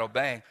 you're not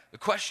obeying. The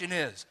question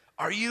is,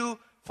 are you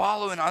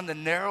following on the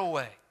narrow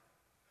way?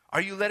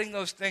 Are you letting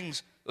those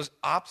things, those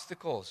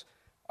obstacles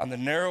on the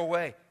narrow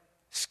way,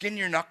 skin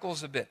your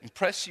knuckles a bit and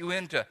press you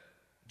into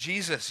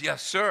Jesus,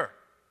 yes sir,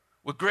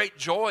 with great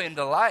joy and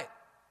delight?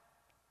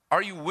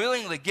 Are you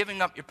willingly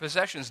giving up your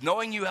possessions,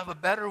 knowing you have a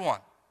better one?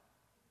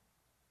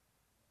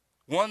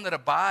 One that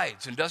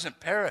abides and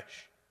doesn't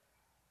perish.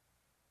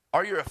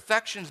 Are your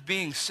affections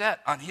being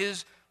set on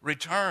his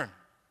return?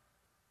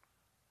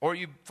 Or are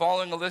you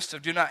following a list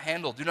of do not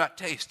handle, do not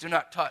taste, do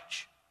not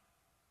touch?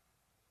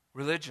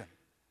 Religion.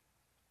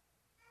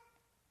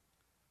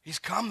 He's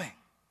coming.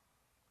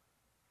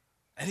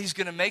 And he's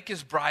going to make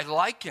his bride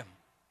like him.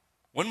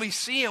 When we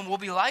see him, we'll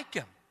be like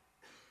him.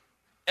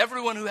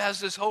 Everyone who has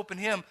this hope in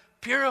him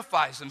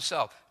purifies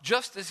himself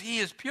just as he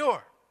is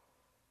pure.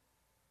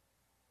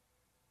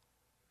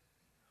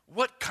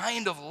 What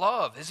kind of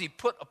love has he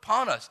put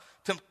upon us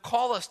to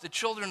call us the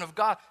children of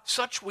God?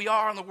 Such we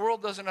are, and the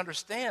world doesn't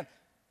understand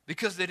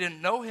because they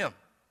didn't know him.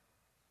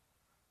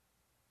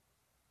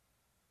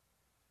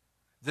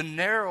 The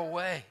narrow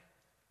way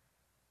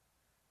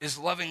is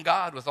loving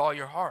God with all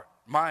your heart,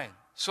 mind,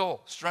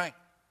 soul, strength.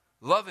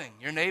 Loving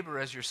your neighbor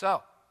as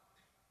yourself.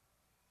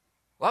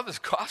 Love is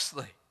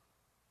costly.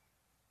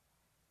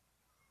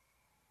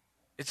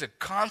 It's a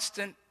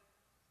constant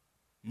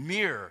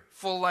mirror,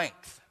 full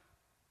length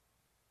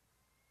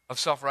of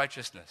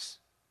self-righteousness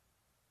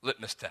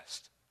litmus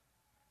test.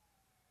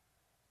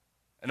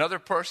 Another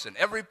person,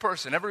 every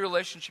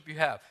relationship you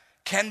have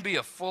can be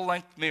a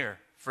full-length mirror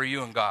for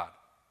you and God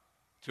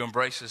to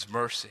embrace his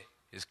mercy,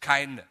 his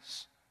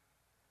kindness,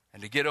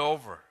 and to get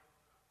over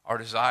our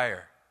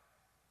desire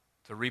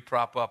to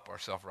reprop up our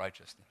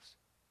self-righteousness.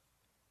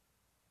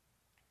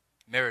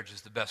 Marriage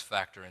is the best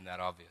factor in that,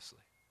 obviously.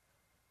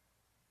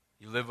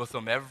 You live with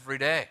them every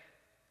day,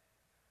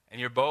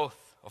 and you're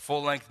both a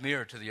full-length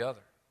mirror to the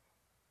other.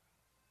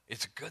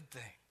 It's a good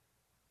thing.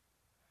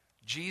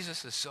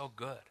 Jesus is so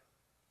good.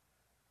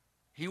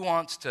 He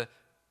wants to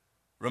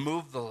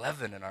remove the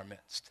leaven in our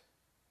midst.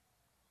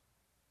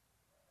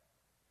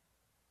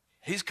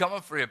 He's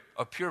coming for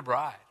a pure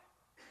bride.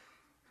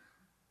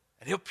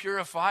 And he'll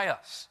purify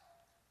us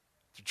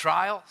through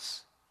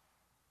trials,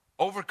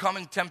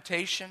 overcoming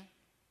temptation,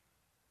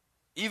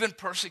 even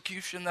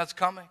persecution that's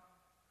coming.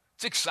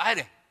 It's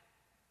exciting.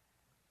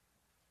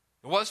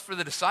 It was for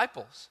the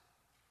disciples.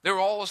 They were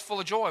always full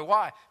of joy.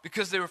 Why?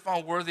 Because they were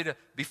found worthy to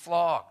be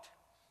flogged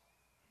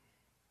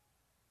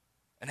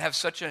and have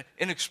such an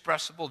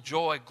inexpressible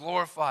joy,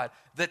 glorified,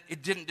 that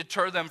it didn't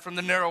deter them from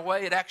the narrow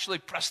way. It actually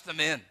pressed them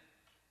in.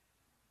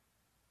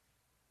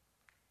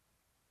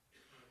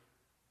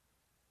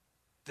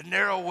 The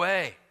narrow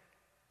way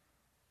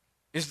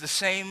is the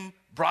same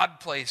broad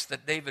place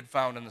that David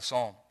found in the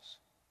Psalms.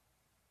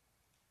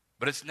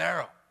 But it's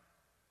narrow.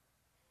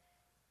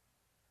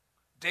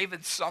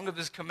 David sung of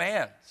his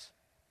commands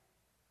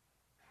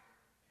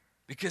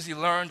because he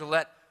learned to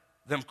let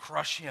them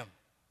crush him,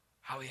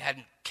 how he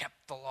hadn't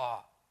kept the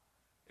law.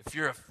 If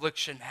your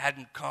affliction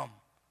hadn't come,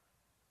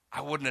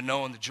 I wouldn't have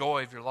known the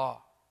joy of your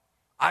law.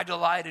 I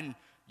delight in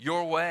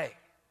your way.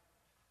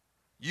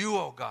 You,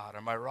 O God,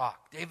 are my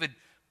rock. David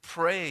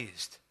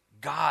praised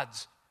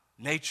God's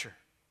nature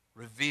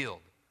revealed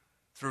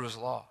through his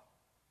law.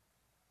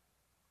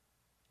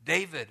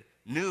 David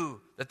knew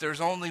that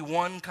there's only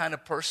one kind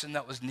of person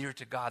that was near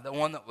to God, the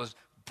one that was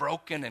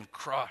broken and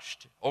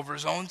crushed over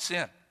his own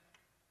sin.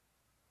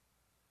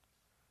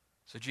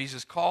 So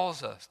Jesus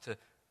calls us to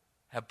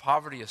have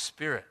poverty of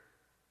spirit,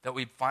 that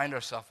we find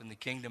ourselves in the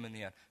kingdom in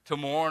the end, to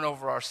mourn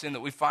over our sin, that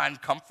we find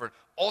comfort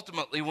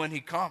ultimately when he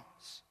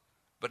comes,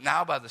 but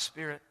now by the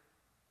Spirit,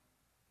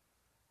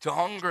 to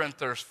hunger and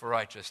thirst for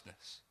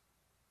righteousness.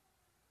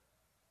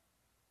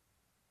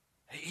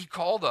 He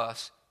called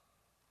us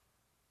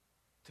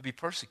to be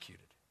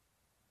persecuted,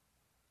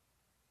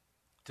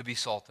 to be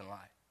salt and light,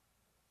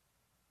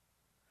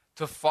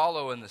 to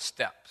follow in the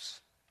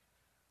steps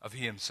of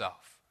he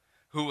himself,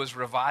 who was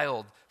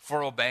reviled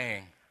for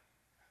obeying.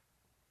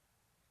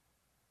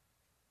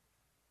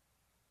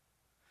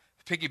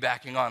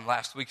 Piggybacking on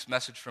last week's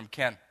message from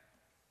Ken,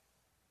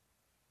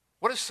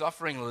 what does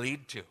suffering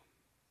lead to?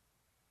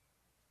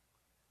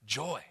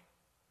 Joy.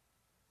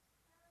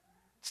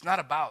 It's not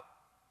about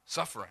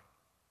suffering.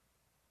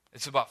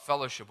 It's about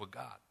fellowship with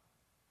God.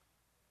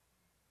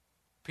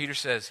 Peter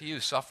says, he who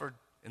suffered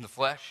in the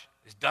flesh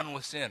is done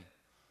with sin,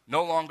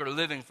 no longer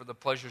living for the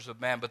pleasures of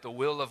man, but the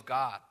will of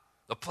God.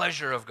 The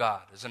pleasure of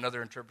God is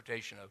another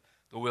interpretation of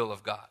the will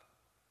of God.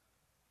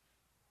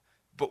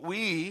 But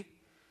we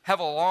have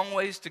a long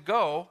ways to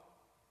go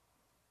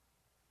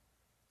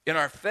in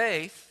our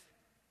faith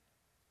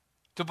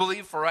to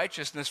believe for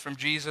righteousness from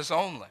Jesus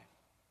only.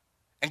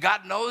 And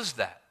God knows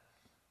that.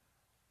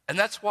 And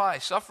that's why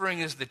suffering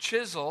is the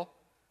chisel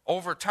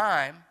over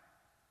time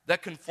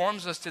that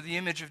conforms us to the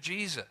image of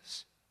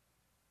Jesus.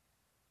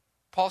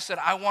 Paul said,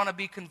 I want to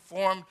be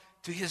conformed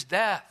to his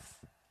death,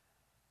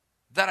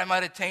 that I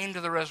might attain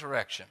to the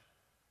resurrection.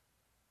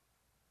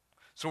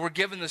 So we're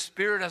given the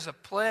Spirit as a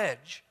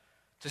pledge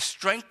to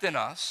strengthen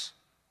us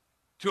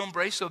to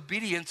embrace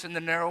obedience in the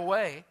narrow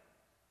way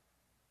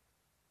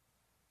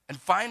and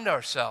find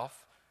ourselves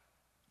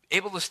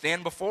able to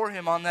stand before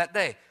him on that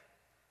day.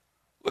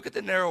 Look at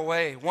the narrow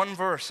way. One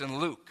verse in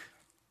Luke,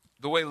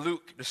 the way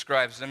Luke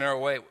describes the narrow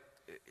way.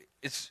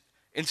 It's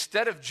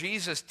instead of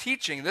Jesus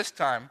teaching this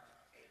time,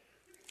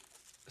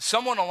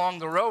 someone along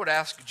the road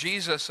asked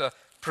Jesus a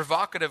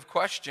provocative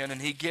question,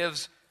 and he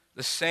gives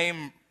the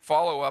same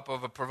follow-up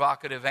of a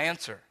provocative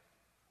answer.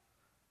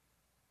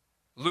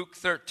 Luke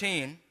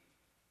 13,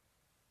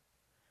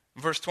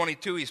 verse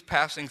 22, he's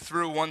passing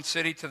through one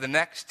city to the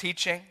next,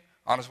 teaching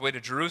on his way to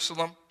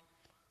Jerusalem.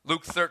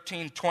 Luke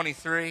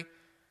 13:23,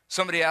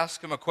 somebody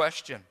asked him a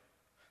question.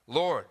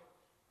 Lord,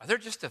 are there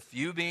just a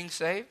few being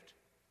saved?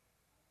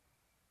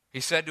 He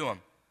said to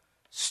him,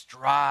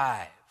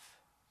 strive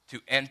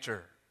to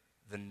enter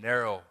the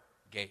narrow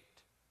gate.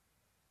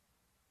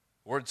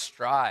 The word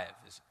strive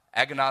is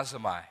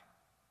agonizomai.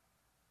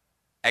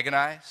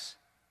 Agonize.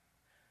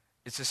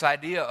 It's this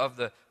idea of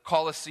the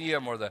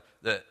Colosseum or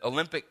the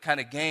Olympic kind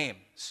of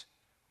games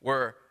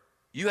where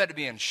you had to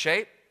be in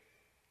shape.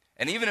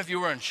 And even if you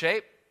were in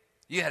shape,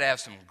 you had to have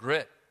some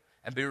grit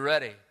and be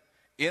ready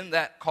in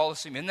that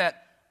Colosseum, in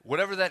that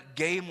whatever that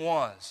game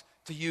was,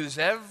 to use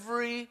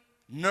every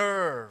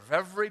nerve,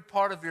 every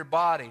part of your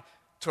body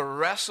to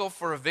wrestle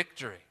for a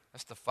victory.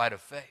 That's the fight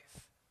of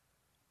faith.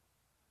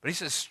 But he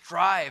says,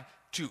 strive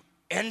to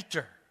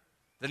enter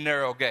the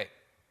narrow gate.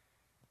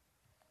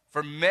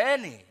 For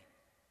many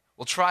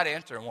will try to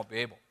enter and won't be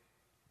able.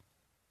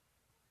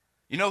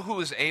 You know who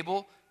is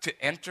able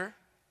to enter?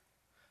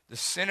 The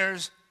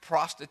sinners,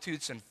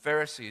 prostitutes, and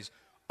Pharisees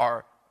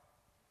are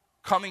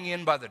coming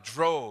in by the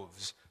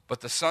droves,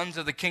 but the sons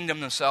of the kingdom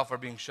themselves are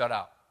being shut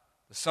out.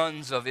 The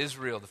sons of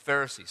Israel, the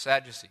Pharisees,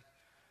 Sadducees,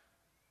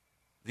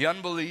 the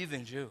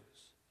unbelieving Jews,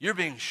 you're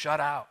being shut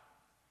out.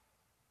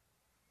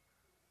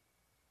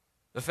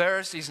 The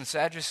Pharisees and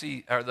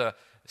Sadducees are the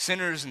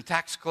sinners and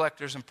tax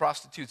collectors and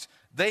prostitutes.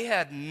 They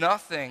had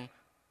nothing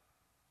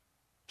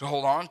to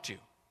hold on to.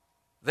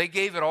 They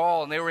gave it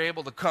all and they were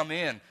able to come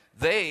in.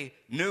 They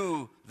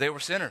knew they were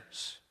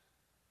sinners.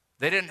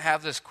 They didn't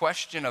have this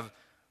question of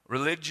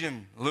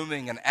religion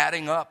looming and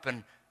adding up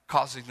and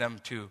causing them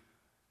to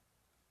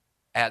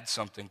add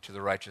something to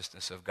the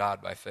righteousness of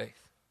God by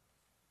faith.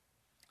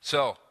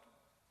 So,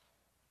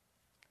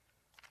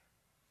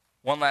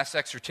 one last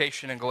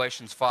exhortation in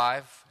Galatians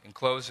 5. In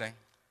closing,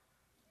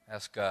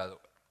 ask the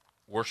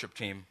worship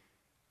team,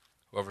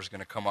 whoever's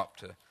going to come up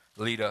to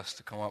lead us,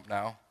 to come up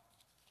now.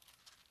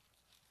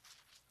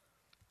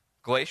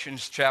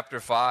 Galatians chapter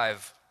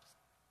 5,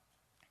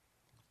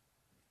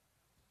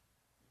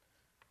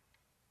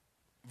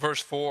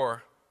 verse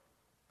 4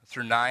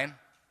 through 9.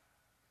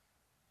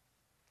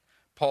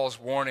 Paul's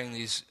warning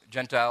these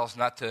Gentiles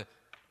not to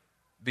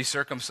be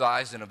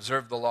circumcised and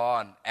observe the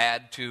law and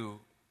add to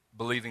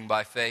believing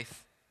by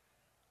faith.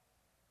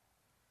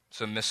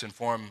 Some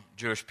misinformed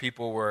Jewish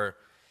people were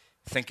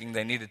thinking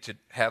they needed to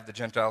have the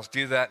Gentiles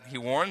do that. He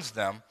warns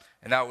them.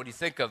 And now when you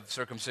think of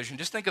circumcision,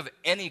 just think of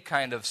any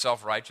kind of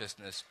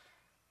self-righteousness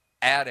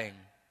adding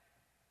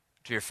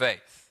to your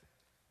faith.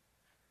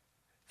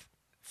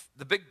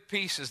 The big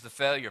piece is the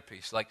failure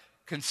piece. Like,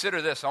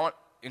 consider this.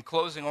 In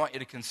closing, I want you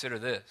to consider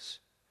this.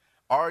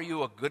 Are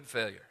you a good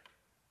failure?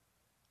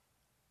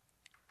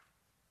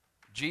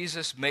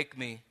 Jesus, make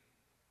me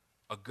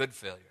a good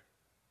failure.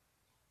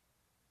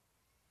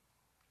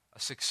 A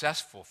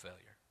successful failure.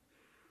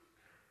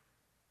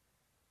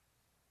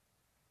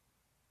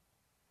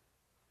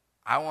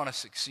 I want to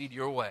succeed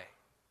your way,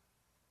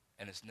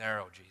 and it's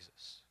narrow,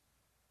 Jesus.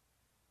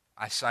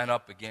 I sign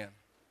up again.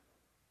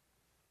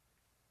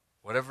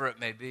 Whatever it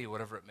may be,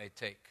 whatever it may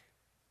take.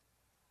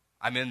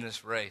 I'm in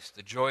this race.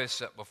 The joy is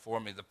set before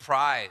me. The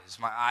prize,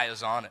 my eye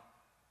is on it.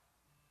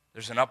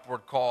 There's an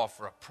upward call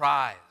for a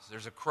prize.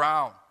 There's a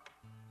crown.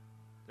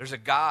 There's a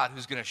God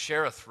who's going to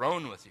share a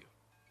throne with you.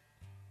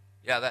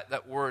 Yeah,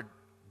 that word,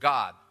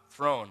 God,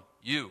 throne,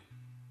 you.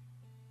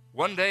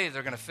 One day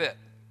they're going to fit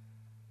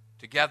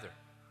together.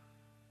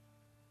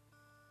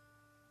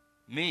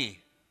 Me,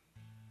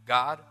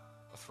 God,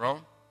 a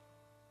throne.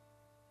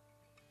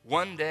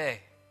 One day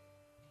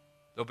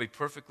they'll be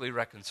perfectly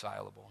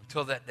reconcilable.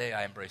 Until that day,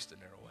 I embrace the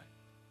narrow way.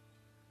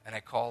 And I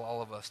call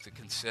all of us to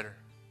consider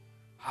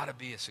how to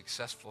be a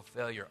successful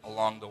failure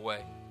along the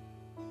way.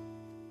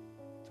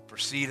 To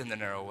proceed in the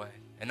narrow way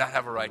and not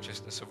have a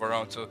righteousness of our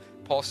own. So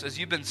Paul says,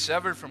 you've been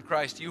severed from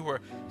Christ. You who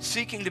are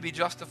seeking to be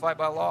justified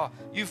by law.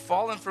 You've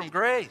fallen from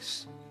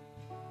grace.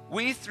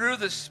 We, through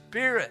the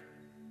Spirit,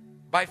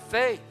 by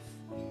faith,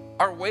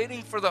 are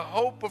waiting for the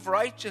hope of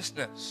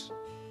righteousness.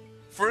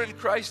 For in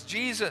Christ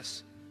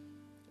Jesus,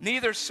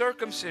 neither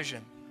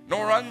circumcision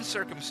nor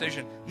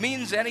uncircumcision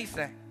means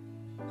anything,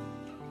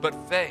 but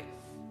faith,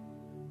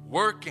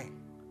 working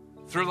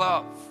through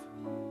love.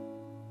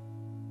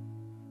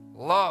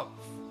 Love,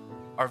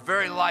 our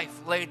very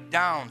life laid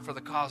down for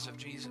the cause of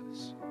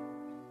Jesus,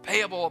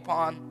 payable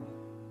upon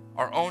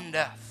our own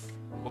death,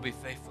 will be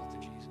faithful to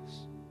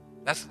Jesus.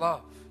 That's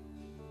love.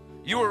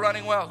 You were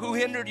running well. Who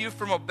hindered you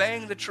from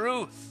obeying the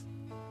truth?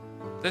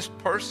 This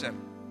person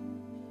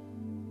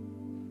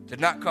did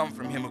not come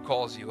from him who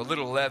calls you. A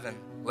little leaven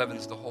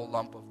leavens the whole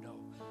lump of dough.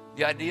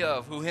 The idea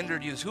of who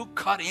hindered you is who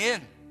cut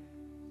in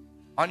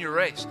on your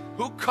race.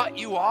 Who cut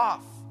you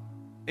off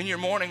in your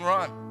morning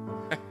run?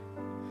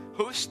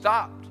 Who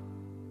stopped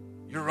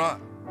your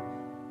run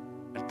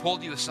and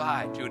pulled you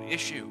aside to an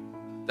issue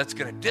that's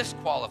going to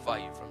disqualify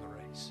you from the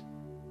race?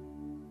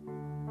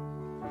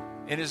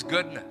 In his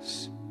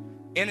goodness,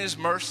 in his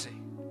mercy,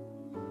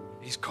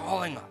 he's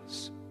calling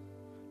us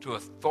to a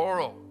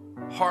thorough,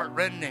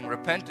 heart-rending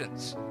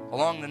repentance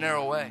along the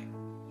narrow way,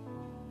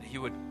 that he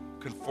would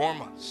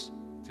conform us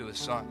to his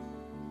Son.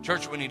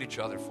 Church, we need each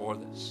other for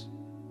this.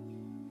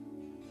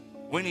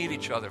 We need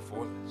each other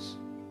for this.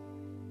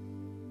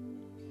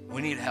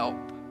 We need help.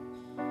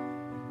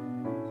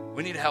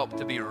 We need help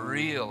to be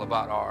real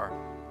about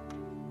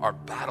our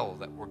battle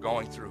that we're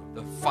going through,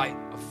 the fight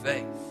of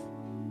faith,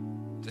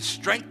 to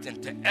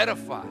strengthen, to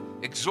edify,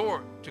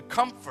 exhort, to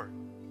comfort,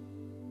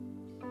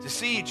 to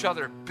see each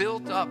other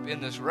built up in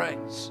this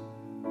race,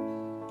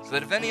 so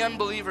that if any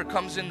unbeliever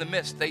comes in the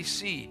midst, they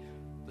see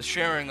the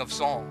sharing of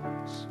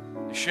Psalms,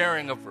 the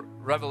sharing of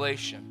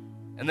Revelation,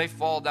 and they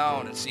fall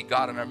down and see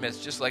God in our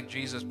midst, just like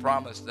Jesus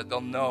promised that they'll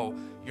know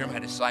you're my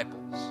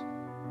disciples.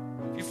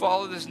 If you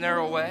follow this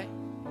narrow way,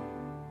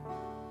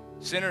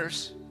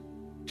 sinners,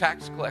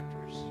 tax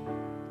collectors,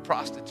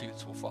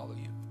 prostitutes will follow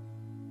you.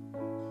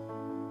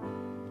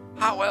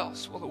 How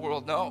else will the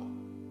world know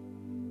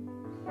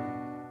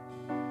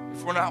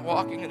if we're not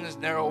walking in this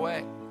narrow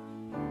way?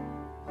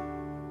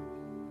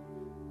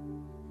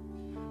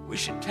 We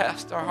should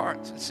test our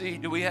hearts and see,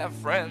 do we have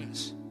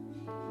friends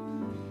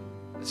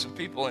that some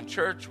people in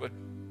church would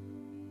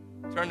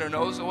turn their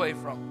nose away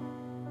from?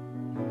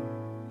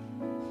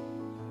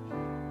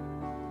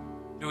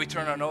 Do we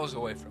turn our nose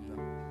away from them?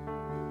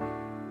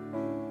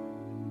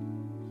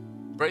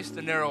 Embrace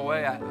the narrow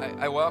way.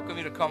 I welcome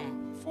you to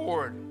come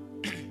forward.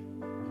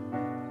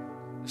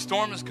 The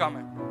storm is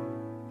coming.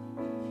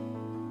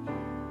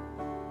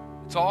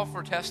 It's all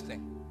for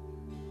testing.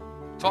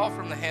 It's all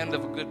from the hand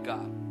of a good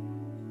God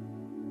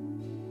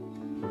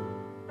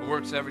who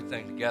works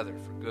everything together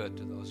for good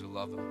to those who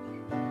love him.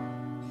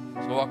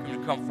 So welcome you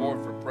to come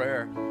forward for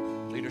prayer.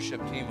 Leadership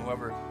team,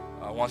 whoever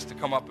wants to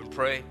come up and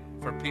pray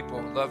for people.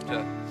 Would love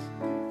to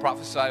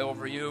prophesy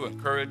over you,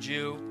 encourage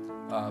you,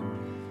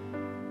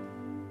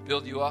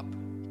 build you up,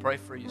 pray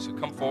for you. So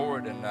come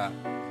forward, and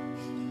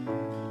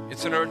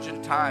it's an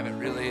urgent time. It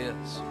really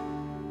is.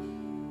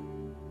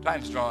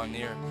 Time's drawing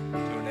near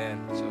to an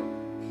end. So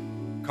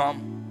come,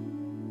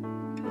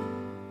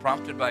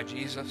 prompted by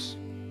Jesus.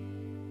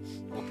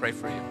 We'll pray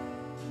for you.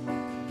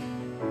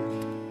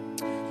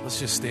 Let's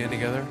just stand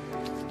together.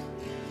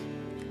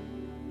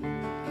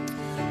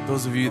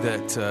 Those of you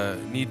that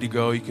need to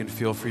go, you can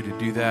feel free to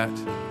do that.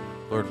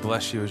 Lord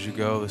bless you as you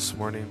go this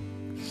morning.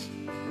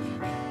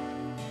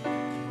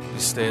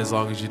 Just stay as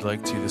long as you'd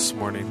like to this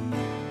morning.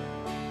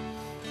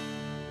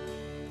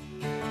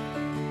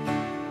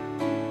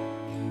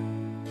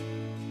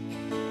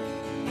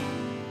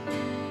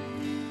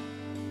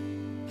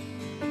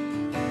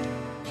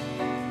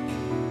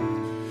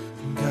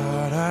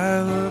 God,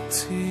 I look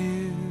to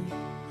you.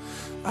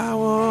 I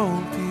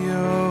won't be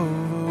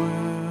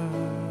overwhelmed.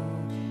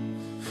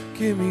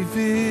 Give me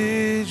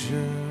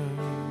vision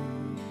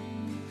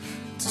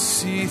to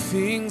see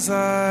things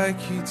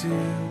like you do.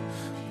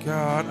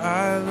 God,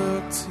 I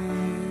look to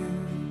you.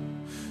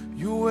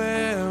 You're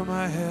where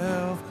my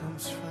help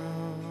comes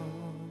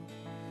from.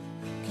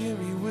 Give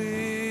me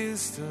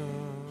wisdom.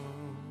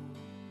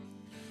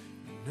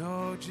 You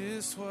know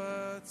just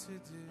what to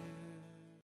do.